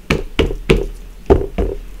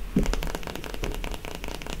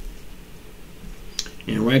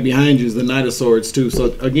 And right behind you is the Knight of Swords too.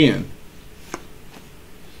 So again,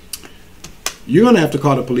 you're going to have to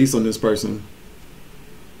call the police on this person.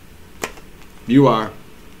 You are.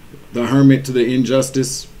 The Hermit to the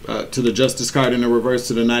Injustice, to the Justice card in the reverse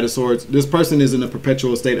to the Knight of Swords. This person is in a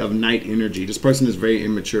perpetual state of night energy. This person is very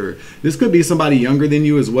immature. This could be somebody younger than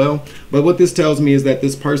you as well. But what this tells me is that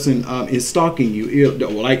this person is stalking you,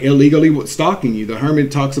 like illegally stalking you. The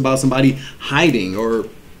Hermit talks about somebody hiding or,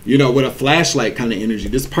 you know, with a flashlight kind of energy.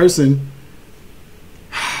 This person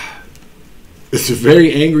is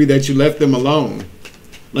very angry that you left them alone.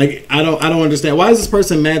 Like, I don't understand. Why is this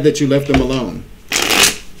person mad that you left them alone?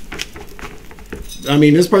 I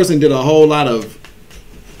mean, this person did a whole lot of.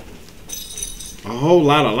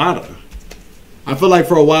 I feel like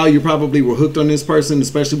for a while you probably were hooked on this person,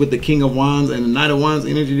 especially with the King of Wands and the Knight of Wands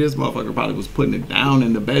energy. This motherfucker probably was putting it down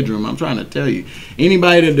in the bedroom. I'm trying to tell you.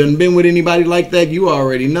 Anybody that done been with anybody like that, you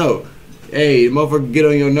already know. Hey, the motherfucker get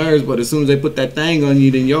on your nerves, but as soon as they put that thing on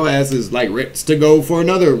you, then your ass is like ready to go for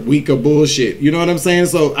another week of bullshit. You know what I'm saying?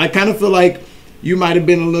 So I kind of feel like you might have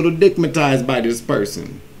been a little digmatized by this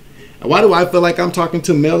person. Why do I feel like I'm talking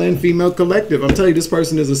to male and female collective? I'm telling you, this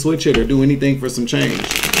person is a switch hitter, do anything for some change.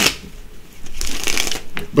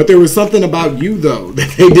 But there was something about you though that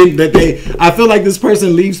they didn't. I feel like this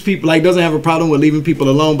person leaves people, like doesn't have a problem with leaving people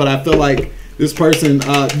alone. But I feel like this person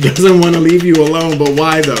doesn't want to leave you alone. But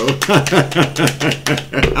why though?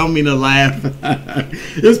 I don't mean to laugh.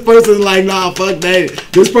 This person's like, nah, fuck that.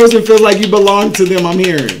 This person feels like you belong to them. I'm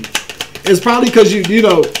hearing. It's probably because you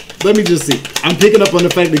know. Let me just see. I'm picking up on the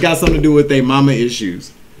fact that it got something to do with their mama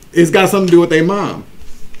issues. It's got something to do with their mom.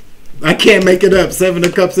 I can't make it up. 7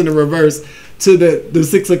 of Cups in the reverse to the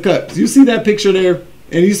 6 of Cups. You see that picture there?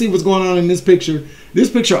 And you see what's going on in this picture?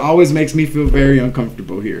 This picture always makes me feel very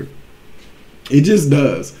uncomfortable here. It just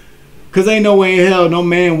does. Because ain't no way in hell no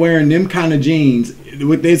man wearing them kind of jeans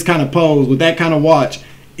with this kind of pose, with that kind of watch,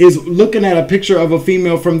 is looking at a picture of a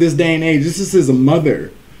female from this day and age. This is his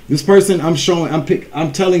mother. This person I'm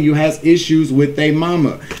telling you has issues with their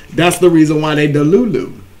mama. That's the reason why they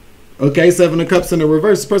delulu. Okay, 7 of Cups in the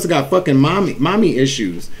reverse. This person got fucking mommy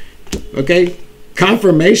issues. Okay,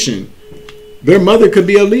 confirmation. Their mother could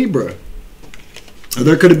be a Libra.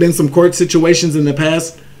 There could have been some court situations in the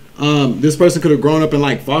past. This person could have grown up in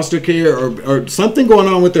like foster care or something going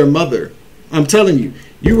on with their mother. I'm telling you,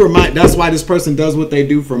 that's why this person does what they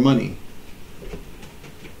do for money.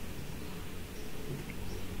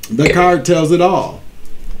 The card tells it all.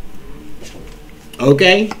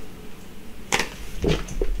 Okay?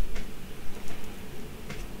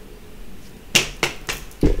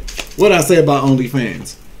 What did I say about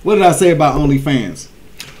OnlyFans? What did I say about OnlyFans?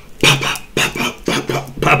 Pop, pop, pop, pop, pop,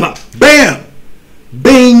 pop, pop, pop. Bam!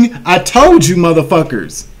 Bing! I told you,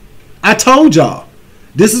 motherfuckers. I told y'all.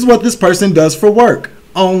 This is what this person does for work.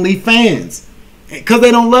 OnlyFans. Because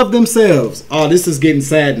they don't love themselves. Oh, this is getting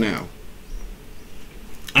sad now.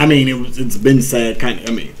 I mean, it's been sad, kind of.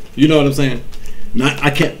 I mean, you know what I'm saying?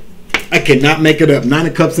 I cannot make it up. 9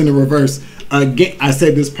 of Cups in the reverse. Again, I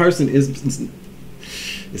said this person is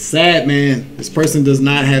sad, man. This person does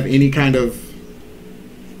not have any kind of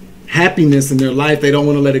happiness in their life. They don't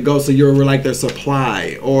want to let it go. So you're like their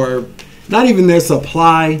supply, or not even their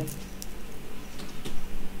supply.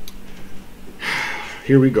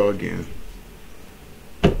 Here we go again.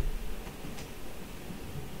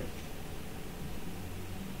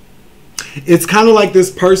 It's kind of like this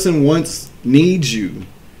person needs you.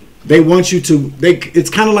 They want you to. It's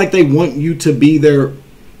kind of like they want you to be the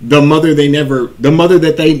mother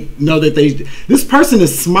that they know that they. This person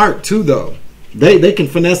is smart too, though. They can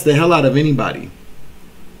finesse the hell out of anybody.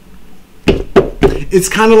 It's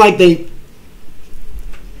kind of like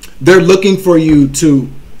they're looking for you to.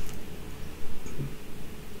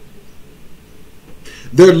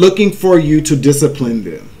 They're looking for you to discipline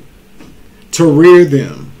them, to rear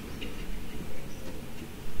them.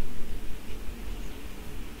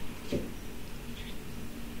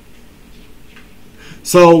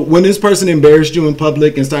 So when this person embarrassed you in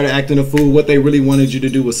public and started acting a fool, what they really wanted you to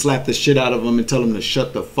do was slap the shit out of them and tell them to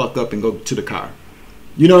shut the fuck up and go to the car.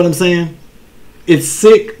 You know what I'm saying? It's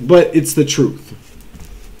sick, but it's the truth.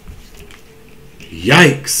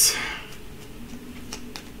 Yikes.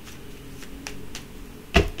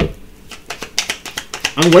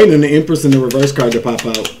 I'm waiting on the Empress and the reverse card to pop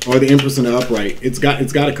out, or the Empress and the upright. It's got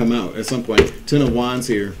to come out at some point. Ten of Wands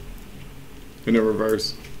here in the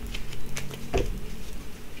reverse.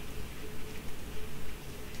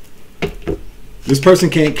 This person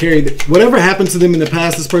can't carry whatever happened to them in the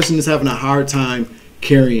past. This person is having a hard time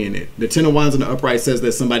carrying it. The Ten of Wands in the upright says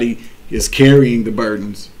that somebody is carrying the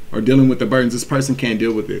burdens or dealing with the burdens. This person can't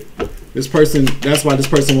deal with it. This person, that's why this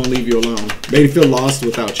person won't leave you alone. They feel lost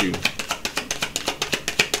without you.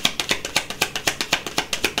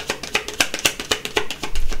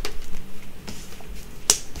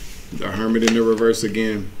 The Hermit in the reverse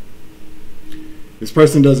again. This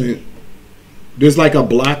person doesn't, there's like a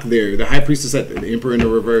block there. The High Priestess at the Emperor in the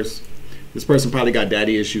reverse. This person probably got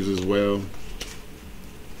daddy issues as well.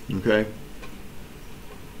 Okay.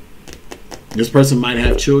 This person might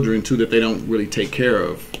have children too that they don't really take care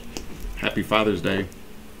of. Happy Father's Day.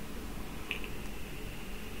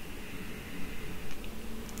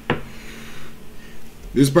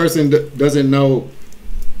 This person doesn't know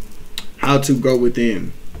how to go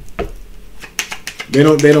within. They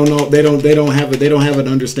don't have an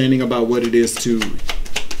understanding about what it is to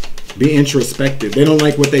be introspective. They don't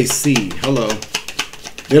like what they see. Hello.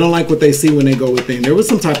 They don't like what they see when they go within. There was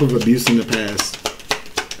some type of abuse in the past.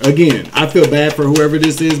 Again, I feel bad for whoever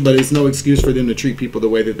this is, but it's no excuse for them to treat people the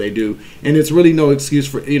way that they do. And it's really no excuse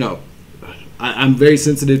for, you know, I'm very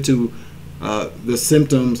sensitive to the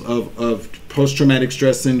symptoms of post-traumatic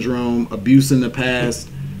stress syndrome, abuse in the past.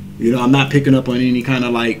 You know, I'm not picking up on any kind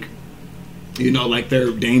of like, you know, like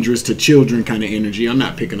they're dangerous to children kind of energy. I'm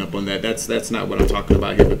not picking up on that. That's not what I'm talking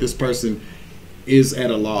about here. But this person is at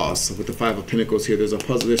a loss with the Five of Pentacles here. There's a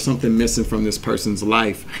puzzle. There's something missing from this person's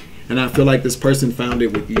life. And I feel like this person found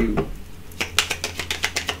it with you.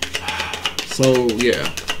 So, yeah.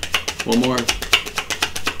 One more.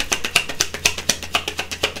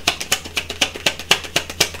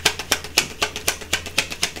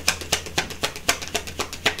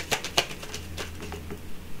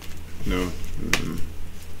 No.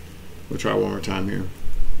 We'll try one more time here.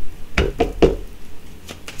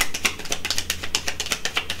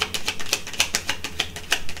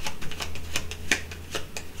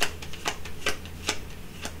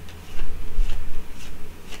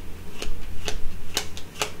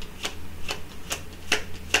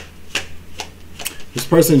 This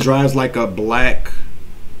person drives like a black,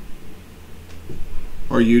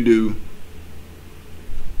 or you do,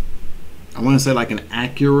 I want to say like an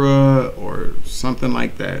Acura or something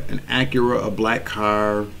like that. An Acura, a black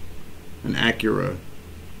car, an Acura.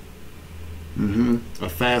 A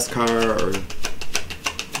fast car, or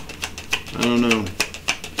I don't know.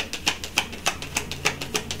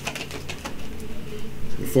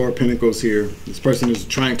 The Four of Pentacles here. This person is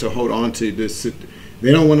trying to hold on to this.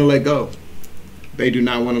 They don't want to let go. They do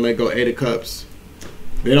not want to let go. Eight of Cups.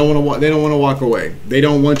 They don't want to walk. They don't want to walk away. They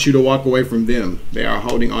don't want you to walk away from them. They are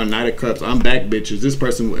holding on. Knight of Cups. I'm back, bitches. This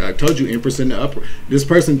person, I told you, Empress in the upper. This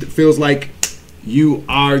person feels like you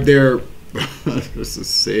are their. This is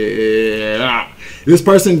sad. This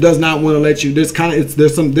person does not want to let you.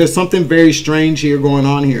 There's something very strange here going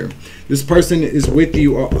on here. This person is with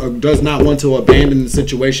you or does not want to abandon the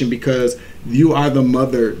situation because you are the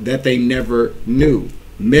mother that they never knew.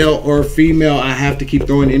 Male or female, I have to keep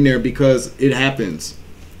throwing in there because it happens.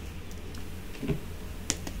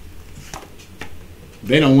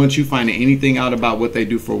 They don't want you finding anything out about what they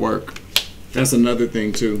do for work. That's another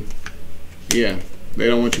thing too. Yeah, they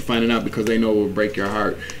don't want you finding out because they know it will break your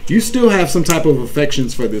heart. You still have some type of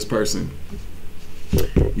affections for this person.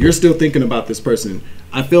 You're still thinking about this person.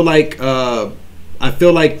 I feel like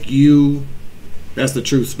you, that's the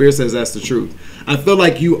truth. Spirit says that's the truth. I feel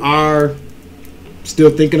like you are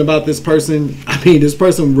still thinking about this person. I mean, this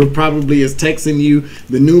person probably is texting you.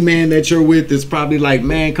 The new man that you're with is probably like,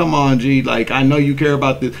 man, come on, G. Like, I know you care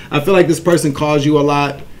about this. I feel like this person calls you a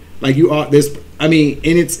lot. Like you are this. I mean,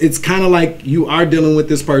 and it's kind of like you are dealing with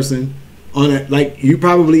this person on it. Like you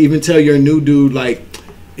probably even tell your new dude, like,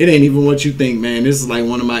 it ain't even what you think, man. This is like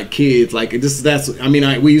one of my kids. Like that's. I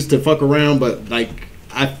mean, we used to fuck around, but like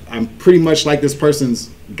I'm pretty much like this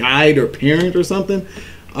person's guide or parent or something.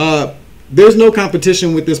 There's no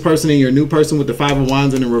competition with this person and your new person with the Five of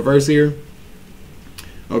Wands in the reverse here.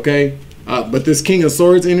 Okay? But this King of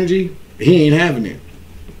Swords energy, he ain't having it.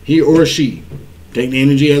 He or she. Take the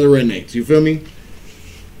energy as it resonates. You feel me?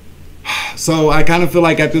 So I kind of feel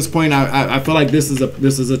like at this point, I feel like this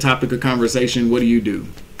is a topic of conversation. What do you do?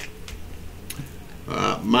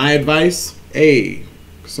 My advice, hey,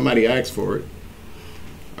 somebody asked for it.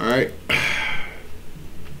 All right.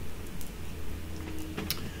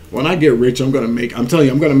 When I get rich, I'm telling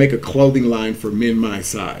you, I'm gonna make a clothing line for men my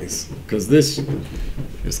size. Because this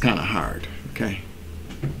it's kind of hard. Okay.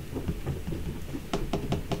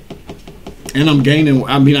 And I'm gaining.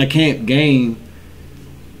 I mean, I can't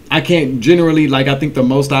generally, like, I think the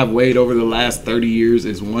most I've weighed over the last 30 years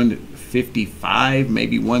is 155,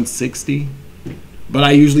 maybe 160. But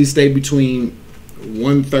I usually stay between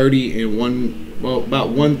 130 and about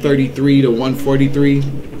 133 to 143,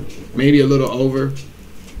 maybe a little over.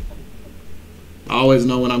 I always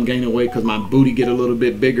know when I'm gaining weight because my booty get a little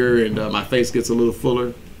bit bigger and my face gets a little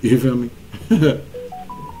fuller. You feel me?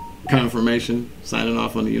 Confirmation, signing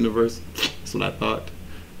off on the universe. That's what I thought.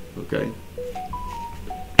 Okay.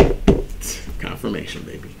 Confirmation,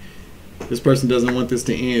 baby. This person doesn't want this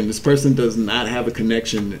to end. This person does not have a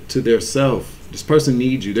connection to their self. This person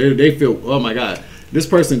needs you. They feel, oh my God. This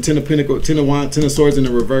person, 10 of Pentacles, 10 of Wands, 10 of Swords in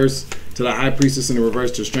the reverse, to the High Priestess in the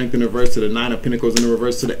reverse, to Strength in the reverse, to the 9 of Pentacles in the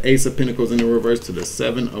reverse, to the Ace of Pentacles in the reverse, to the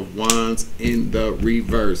 7 of Wands in the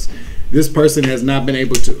reverse. This person has not been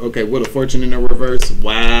able to, okay, Wheel of Fortune in the reverse.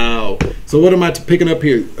 Wow. So what am I picking up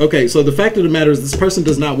here? Okay, so the fact of the matter is this person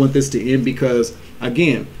does not want this to end because,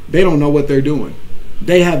 again, they don't know what they're doing.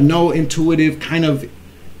 They have no intuitive kind of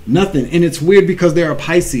nothing. And it's weird because they're a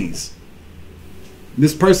Pisces.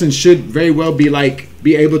 This person should very well be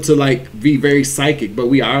able to be very psychic, but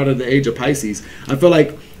we are out of the age of Pisces. I feel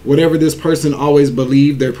like whatever this person always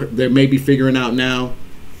believed, they're maybe figuring out now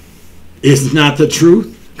is not the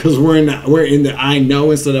truth, because we're in the I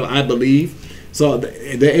know instead of I believe. So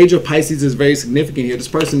the age of Pisces is very significant here. This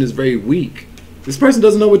person is very weak. This person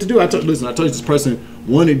doesn't know what to do. I told you this person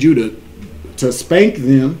wanted you to spank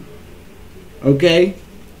them. Okay.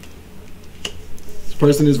 This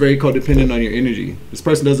person is very codependent on your energy. This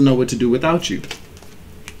person doesn't know what to do without you.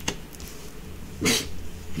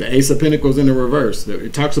 The Ace of Pentacles in the reverse.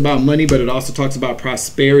 It talks about money, but it also talks about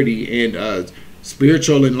prosperity and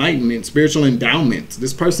spiritual enlightenment, spiritual endowments.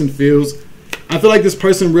 This person feels, I feel like this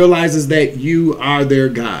person realizes that you are their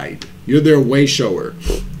guide. You're their way shower.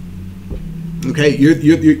 Okay,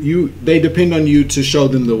 they depend on you to show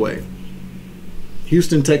them the way.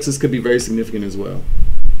 Houston, Texas could be very significant as well.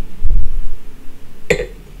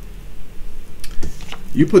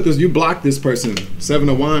 You blocked this person, 7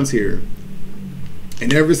 of Wands here.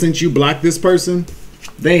 And ever since you blocked this person,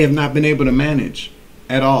 they have not been able to manage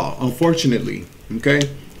at all, unfortunately. Okay?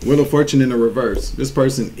 Wheel of Fortune in the reverse. This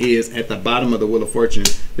person is at the bottom of the Wheel of Fortune.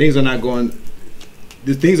 Things are not going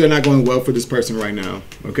well for this person right now.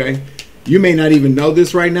 Okay? You may not even know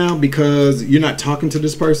this right now because you're not talking to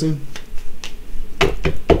this person.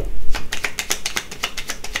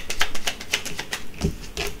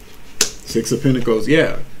 Six of Pentacles,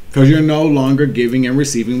 yeah, because you're no longer giving and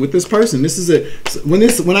receiving with this person. This is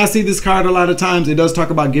when I see this card a lot of times, it does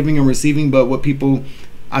talk about giving and receiving, but what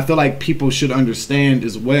I feel like people should understand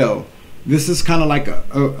as well, this is kind of like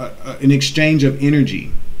an exchange of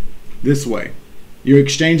energy. This way, you're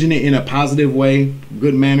exchanging it in a positive way,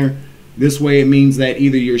 good manner. This way, it means that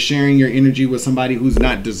either you're sharing your energy with somebody who's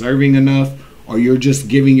not deserving enough, or you're just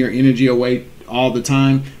giving your energy away all the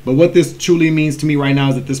time. But what this truly means to me right now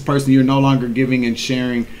is that this person, you're no longer giving and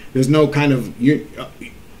sharing. There's no kind of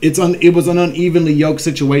it was an unevenly yoked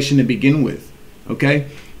situation to begin with. Okay,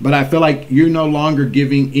 but I feel like you're no longer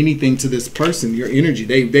giving anything to this person. Your energy,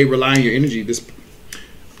 they rely on your energy. I'm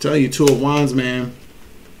telling you, 2 of Wands, man.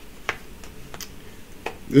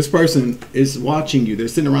 This person is watching you. They're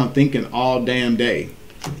sitting around thinking all damn day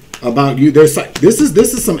about you. This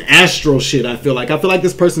is some astral shit. I feel like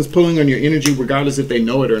this person's pulling on your energy regardless if they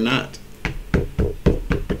know it or not.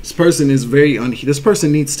 This person is this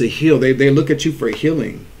person needs to heal. They look at you for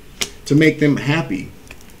healing to make them happy.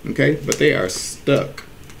 Okay, but they are stuck.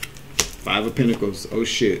 5 of Pentacles. Oh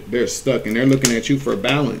shit, they're stuck and they're looking at you for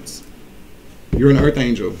balance. You're an Earth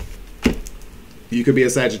Angel. You could be a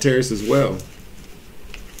Sagittarius as well.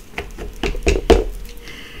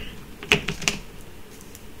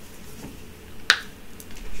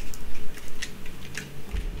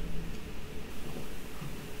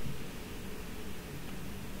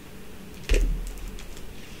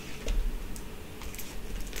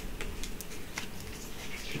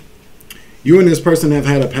 You and this person have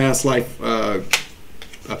had a past life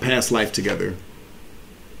together.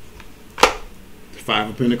 5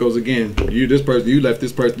 of Pentacles again. You left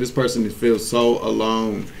this person. This person feels so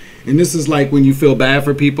alone. And this is like when you feel bad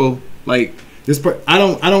for people. Like this, I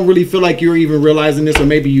don't really feel like you're even realizing this, or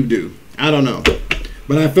maybe you do. I don't know,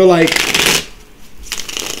 but I feel like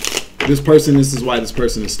this person. This is why this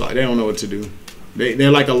person is stuck. They don't know what to do.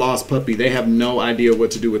 They're like a lost puppy. They have no idea what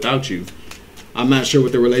to do without you. I'm not sure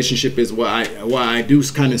what the relationship is. Why I do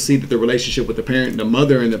kind of see that the relationship with the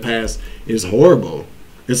mother in the past is horrible.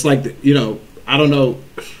 It's like, I don't know.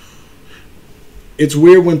 it's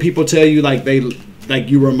weird when people tell you like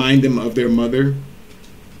you remind them of their mother.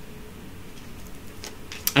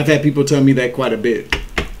 I've had people tell me that quite a bit.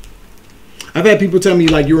 I've had people tell me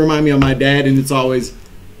like you remind me of my dad, and it's always,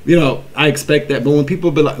 you know, I expect that. But when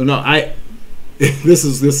people be like, no, this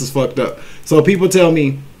is fucked up. So people tell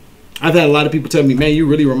me, I've had a lot of people tell me, man, you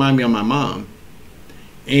really remind me of my mom.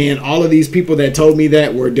 And all of these people that told me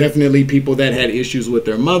that were definitely people that had issues with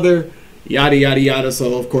their mother, yada, yada, yada.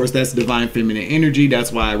 So, of course, that's divine feminine energy.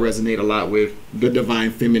 That's why I resonate a lot with the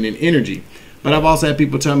divine feminine energy. But I've also had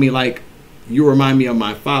people tell me, like, you remind me of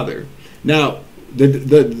my father. Now, the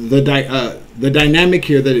dynamic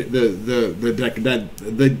here, the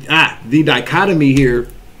dichotomy here.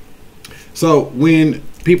 So when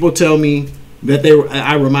people tell me that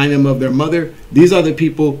I remind them of their mother, these are the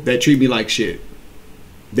people that treat me like shit.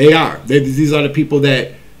 They are. These are the people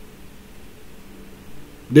that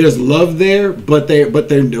there's love there, but they're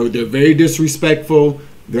very disrespectful.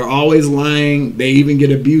 They're always lying. They even get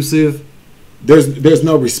abusive. There's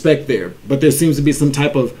no respect there, but there seems to be some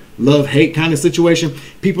type of love-hate kind of situation.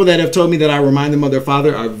 People that have told me that I remind them of their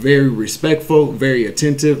father are very respectful, very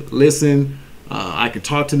attentive, listen. I can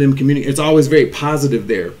talk to them, communicate. It's always very positive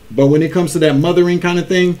there. But when it comes to that mothering kind of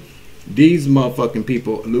thing, these motherfucking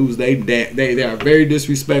people lose. They are very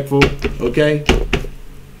disrespectful. Okay.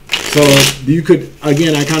 So you could,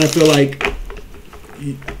 again, I kind of feel like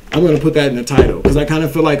I'm going to put that in the title because I kind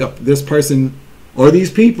of feel like this person or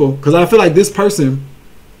these people, because I feel like this person.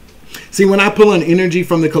 See, when I pull an energy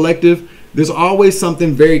from the collective, there's always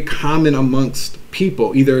something very common amongst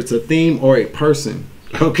people. Either it's a theme or a person.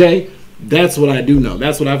 Okay. That's what I do know.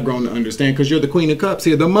 That's what I've grown to understand, because you're the Queen of Cups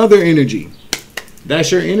here, the mother energy.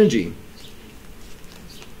 That's your energy.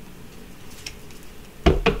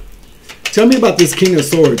 Tell me about this King of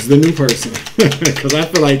Swords, the new person, because I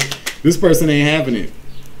feel like this person ain't having it.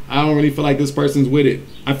 I don't really feel like this person's with it.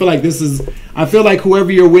 I feel like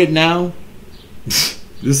whoever you're with now, this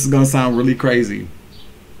is going to sound really crazy.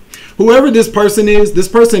 Whoever this person is, this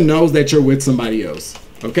person knows that you're with somebody else.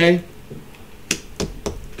 Okay?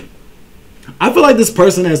 I feel like this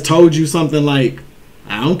person has told you something like,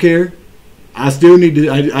 I don't care. I still need to,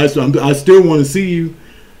 I still want to see you.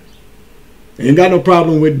 Ain't got no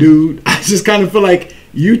problem with dude. I just kind of feel like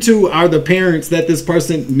you two are the parents that this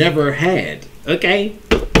person never had. Okay?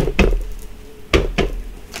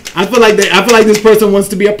 I feel like this person wants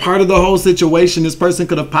to be a part of the whole situation. This person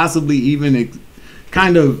could have possibly even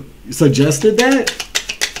kind of suggested that.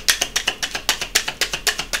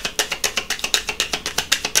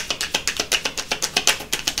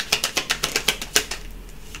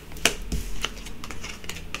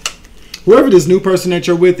 Whoever this new person that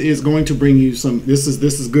you're with is going to bring you some. This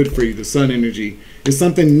is good for you. The sun energy. It's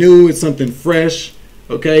something new. It's something fresh.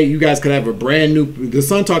 Okay, you guys could have a brand new. The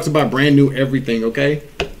sun talks about brand new everything. Okay,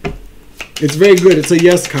 it's very good. It's a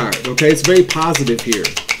yes card. Okay, it's very positive here.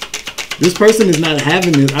 This person is not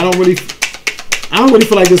having this. I don't really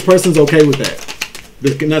feel like this person's okay with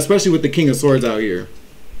that. Especially with the King of Swords out here.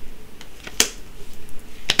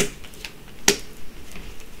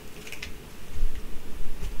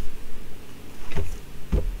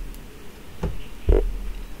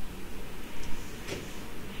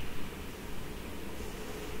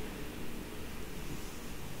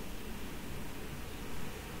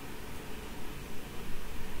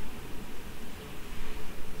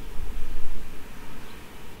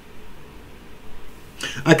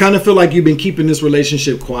 I kind of feel like you've been keeping this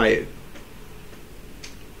relationship quiet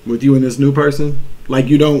with you and this new person. Like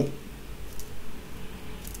you don't.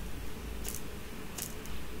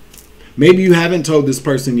 Maybe you haven't told this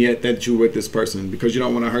person yet that you're with this person because you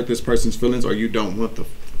don't want to hurt this person's feelings, or you don't want the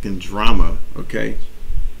fucking drama, okay?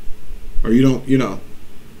 Or you don't,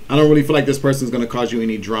 I don't really feel like this person's going to cause you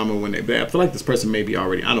any drama when I feel like this person maybe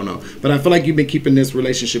already, I don't know. But I feel like you've been keeping this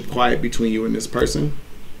relationship quiet between you and this person.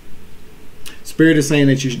 Spirit is saying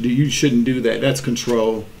that you shouldn't do that. That's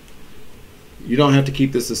control. You don't have to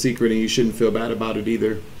keep this a secret, and you shouldn't feel bad about it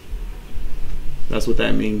either. That's what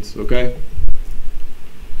that means, okay?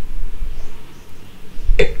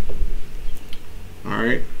 All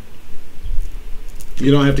right.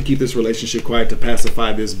 You don't have to keep this relationship quiet to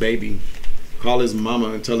pacify this baby. Call his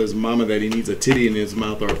mama and tell his mama that he needs a titty in his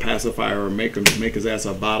mouth, or a pacifier, or make his ass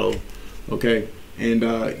a bottle, okay? And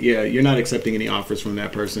yeah, you're not accepting any offers from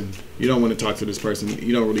that person. You don't want to talk to this person.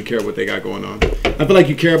 You don't really care what they got going on. I feel like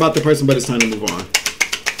you care about the person, but it's time to move on.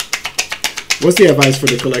 What's the advice for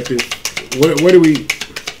the collective? What do we...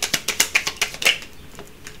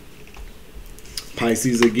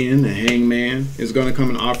 Pisces again, the hangman is going to come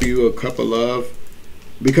and offer you a cup of love,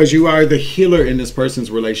 because you are the healer in this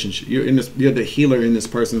person's relationship. You're the healer in this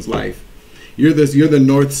person's life. You're the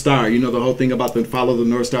North Star. You know the whole thing about the follow the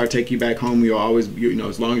North Star, take you back home. You'll always, you know,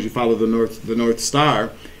 as long as you follow the North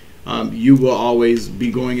Star, you will always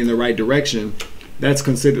be going in the right direction.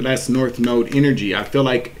 That's North Node energy. I feel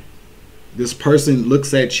like this person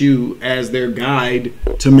looks at you as their guide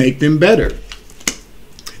to make them better.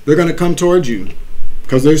 They're going to come towards you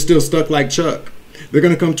because they're still stuck like Chuck. They're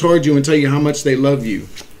going to come towards you and tell you how much they love you,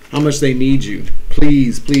 how much they need you.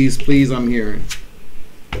 Please, please, please, I'm hearing.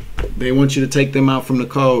 They want you to take them out from the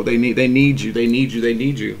cold. They need you. They need you. They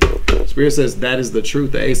need you. Spirit says that is the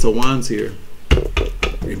truth. The Ace of Wands here.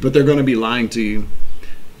 But they're going to be lying to you.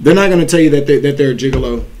 They're not going to tell you that they're a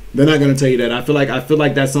gigolo. They're not going to tell you that. I feel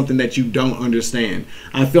like that's something that you don't understand.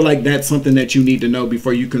 I feel like that's something that you need to know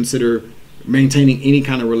before you consider maintaining any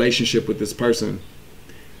kind of relationship with this person.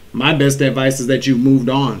 My best advice is that you've moved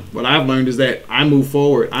on. What I've learned is that I move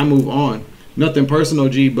forward. I move on. Nothing personal,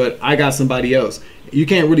 G, but I got somebody else. You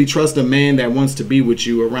can't really trust a man that wants to be with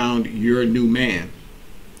you around your new man.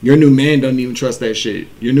 Your new man doesn't even trust that shit.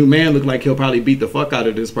 Your new man look like he'll probably beat the fuck out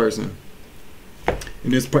of this person.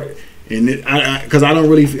 And this part, because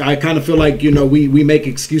I kind of feel like, you know, we make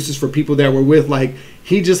excuses for people that we're with, like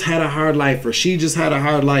he just had a hard life or she just had a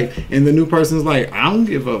hard life, and the new person's like, I don't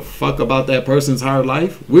give a fuck about that person's hard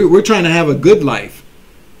life. We're trying to have a good life.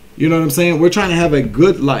 You know what I'm saying? We're trying to have a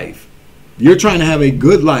good life. You're trying to have a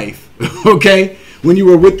good life. Okay? When you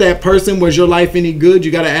were with that person, was your life any good?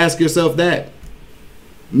 You got to ask yourself that.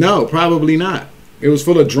 No, probably not. It was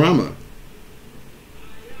full of drama.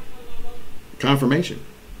 Confirmation.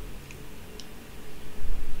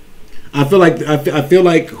 I feel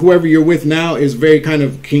like whoever you're with now is very kind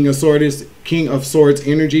of King of Swords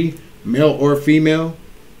energy, male or female.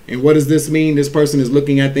 And what does this mean? This person is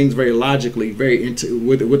looking at things very logically,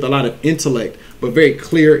 with a lot of intellect, but very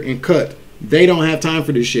clear and cut. They don't have time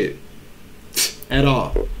for this shit at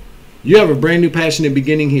all. You have a brand new passionate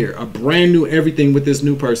beginning here, a brand new everything with this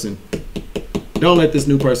new person. Don't let this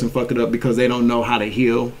new person fuck it up because they don't know how to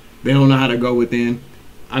heal. They don't know how to go within.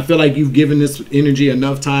 I feel like you've given this energy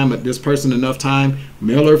enough time, this person enough time,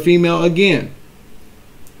 male or female, again.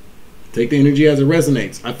 Take the energy as it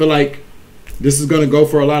resonates. I feel like this is going to go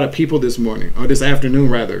for a lot of people this morning, or this afternoon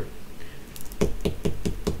rather.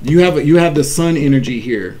 You have the sun energy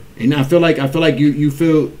here, and I feel like you're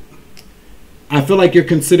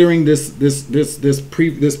considering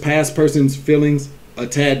this past person's feelings a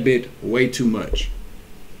tad bit way too much.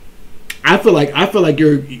 I feel like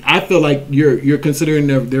you're considering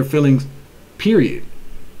their feelings, period.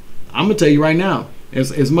 I'm gonna tell you right now,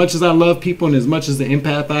 as much as I love people and as much as the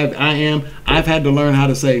empath I am, I've had to learn how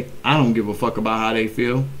to say I don't give a fuck about how they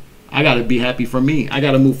feel. I gotta be happy for me. I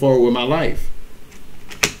gotta move forward with my life.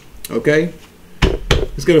 Okay?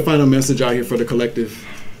 Let's get a final message out here for the collective.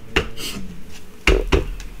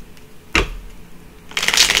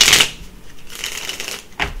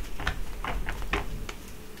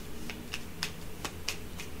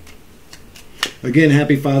 Again,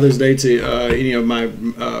 happy Father's Day to any of my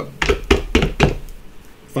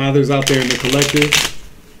fathers out there in the collective.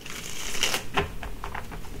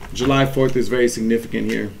 July 4th is very significant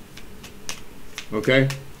here. Okay?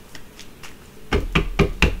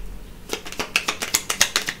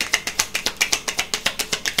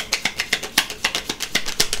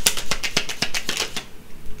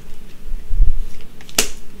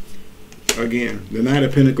 Again, the Knight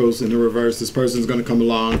of Pentacles in the reverse. This person's going to come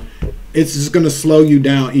along. It's just going to slow you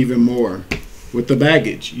down even more with the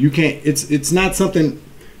baggage. You can't, it's not something,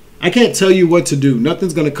 I can't tell you what to do.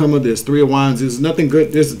 Nothing's going to come of this. Three of Wands. There's nothing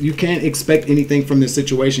good. You can't expect anything from this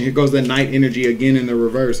situation. Here goes that Knight energy again in the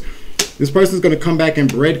reverse. This person's going to come back and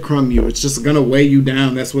breadcrumb you. It's just going to weigh you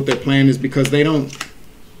down. That's what their plan is, because they don't.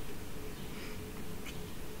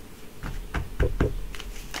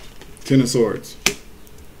 Ten of Swords.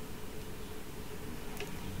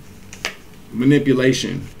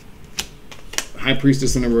 Manipulation. High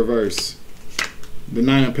Priestess in the reverse. The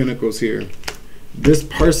Nine of Pentacles here. This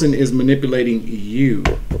person is manipulating you.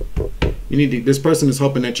 You need to, this person is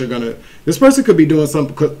hoping that you're gonna, this person could be doing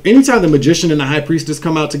something, because anytime the Magician and the High Priestess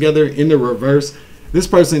come out together in the reverse, this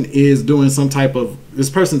person is doing some type of, this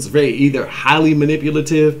person's very either highly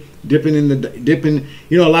manipulative, dipping,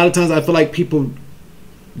 you know, a lot of times I feel like people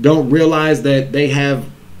don't realize that they have,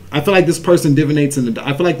 I feel like this person divinates in the,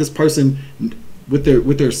 I feel like this person with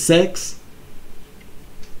their sex,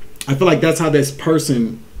 I feel like that's how this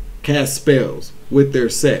person casts spells, with their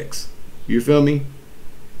sex. You feel me?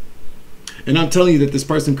 And I'm telling you that this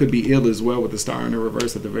person could be ill as well with the Star in the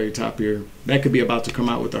reverse at the very top here. That could be about to come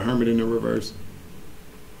out with the Hermit in the reverse.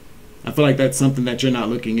 I feel like that's something that you're not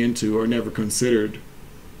looking into or never considered.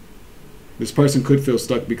 This person could feel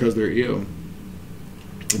stuck because they're ill.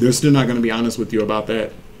 They're still not going to be honest with you about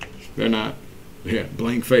that. They're not. Yeah,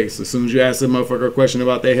 blank face. As soon as you ask a motherfucker a question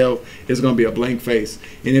about their health, it's going to be a blank face.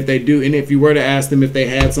 And if they do, and if you were to ask them if they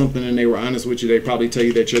had something and they were honest with you, they'd probably tell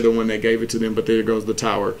you that you're the one that gave it to them, but there goes the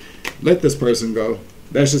tower. Let this person go.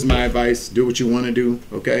 That's just my advice. Do what you want to do,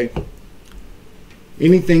 okay?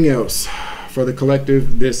 Anything else for the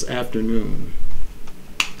collective this afternoon?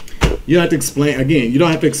 You don't have to explain, again, you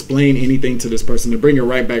don't have to explain anything to this person to bring it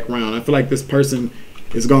right back around. I feel like this person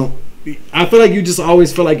is going, I feel like you just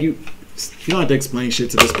always feel like you don't have to explain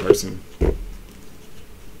shit to this person.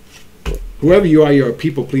 Whoever you are, you're a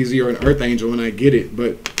people pleaser, you're an earth angel, and I get it,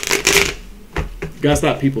 but you gotta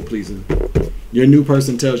stop people pleasing. Your new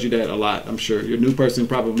person tells you that a lot, I'm sure. Your new person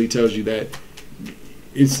probably tells you that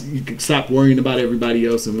you can stop worrying about everybody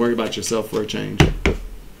else and worry about yourself for a change.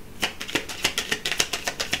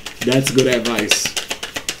 That's good advice.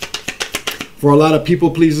 For a lot of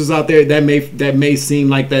people pleasers out there, that may seem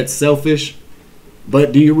like that's selfish,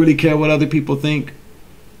 but do you really care what other people think?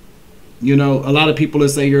 You know, a lot of people that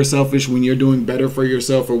say you're selfish when you're doing better for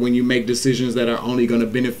yourself or when you make decisions that are only going to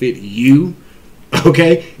benefit you.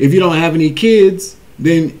 Okay? If you don't have any kids,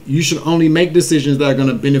 then you should only make decisions that are going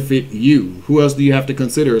to benefit you. Who else do you have to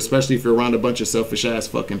consider, especially if you're around a bunch of selfish ass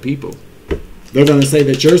fucking people? They're going to say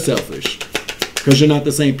that you're selfish because you're not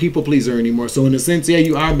the same people pleaser anymore. So in a sense, yeah,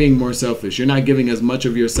 you are being more selfish. You're not giving as much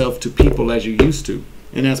of yourself to people as you used to.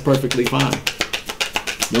 And that's perfectly fine.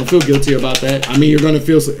 Don't feel guilty about that. I mean, you're going to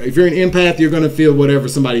feel, if you're an empath, you're going to feel whatever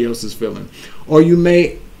somebody else is feeling. Or you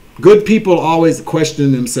may, good people always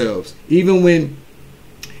question themselves. Even when,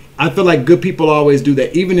 I feel like good people always do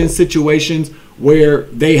that. Even in situations where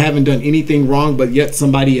they haven't done anything wrong, but yet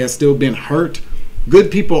somebody has still been hurt. Good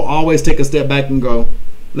people always take a step back and go,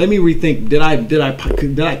 let me rethink.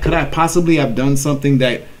 Could I possibly have done something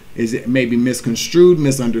that is maybe misconstrued,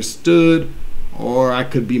 misunderstood, or I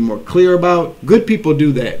could be more clear about? Good people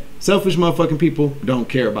do that. Selfish motherfucking people don't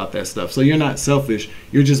care about that stuff. So you're not selfish.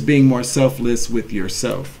 You're just being more selfless with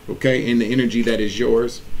yourself, okay? In the energy that is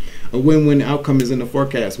yours. A win-win outcome is in the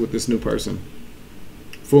forecast with this new person.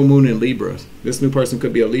 Full moon in Libra. This new person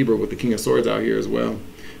could be a Libra with the King of Swords out here as well.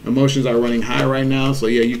 Emotions are running high right now. So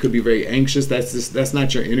yeah, you could be very anxious. That's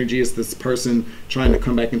not your energy. It's this person trying to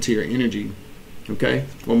come back into your energy. Okay?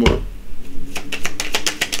 One more.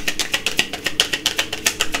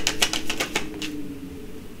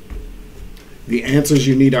 The answers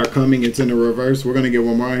you need are coming. It's in the reverse. We're going to get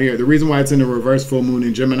one more here. The reason why it's in the reverse, full moon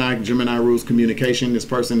in Gemini. Gemini rules communication. This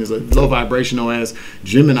person is a low vibrational as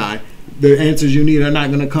Gemini. The answers you need are not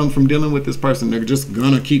going to come from dealing with this person. They're just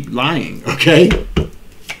going to keep lying. Okay?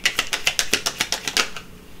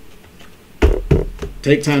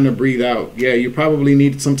 Take time to breathe out. Yeah, you probably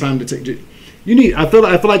need some time to take. I feel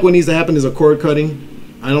like what needs to happen is a cord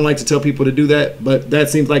cutting. I don't like to tell people to do that, but that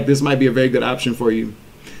seems like this might be a very good option for you.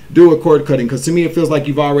 Do a cord cutting, because to me it feels like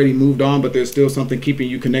you've already moved on, but there's still something keeping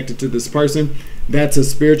you connected to this person. That's a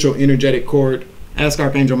spiritual energetic cord. Ask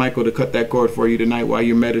Archangel Michael to cut that cord for you tonight while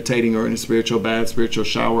you're meditating or in a spiritual bath, spiritual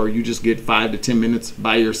shower, or you just get 5 to 10 minutes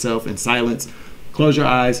by yourself in silence. Close your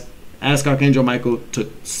eyes. Ask Archangel Michael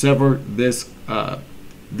to sever this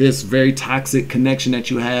this very toxic connection that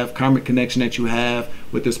you have, karmic connection that you have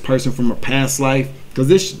with this person from a past life, because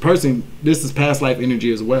this is past life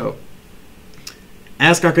energy as well.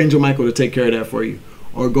 Ask Archangel Michael to take care of that for you.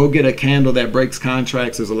 Or go get a candle that breaks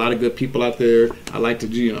contracts. There's a lot of good people out there. I like to,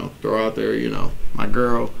 throw out there, my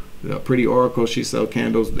girl, the Pretty Oracle, she sells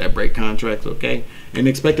candles that break contracts, okay? And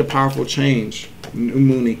expect a powerful change. New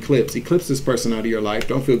moon eclipse. Eclipse this person out of your life.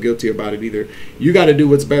 Don't feel guilty about it either. You got to do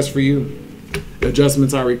what's best for you.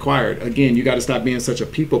 Adjustments are required. Again, you got to stop being such a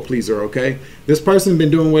people pleaser, okay? This person been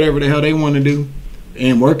doing whatever the hell they want to do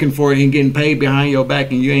and working for it and getting paid behind your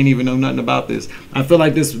back, and you ain't even know nothing about this. I feel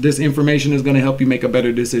like this information is going to help you make a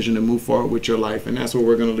better decision to move forward with your life, and that's where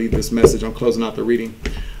we're going to leave this message. I'm closing out the reading.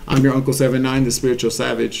 I'm your Uncle 79, the Spiritual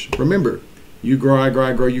Savage. Remember, you grow, I grow,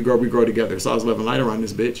 I grow, you grow, we grow together. It's always love and light around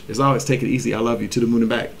this bitch. As always, take it easy. I love you. To the moon and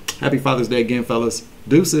back. Happy Father's Day again, fellas.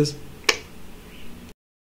 Deuces.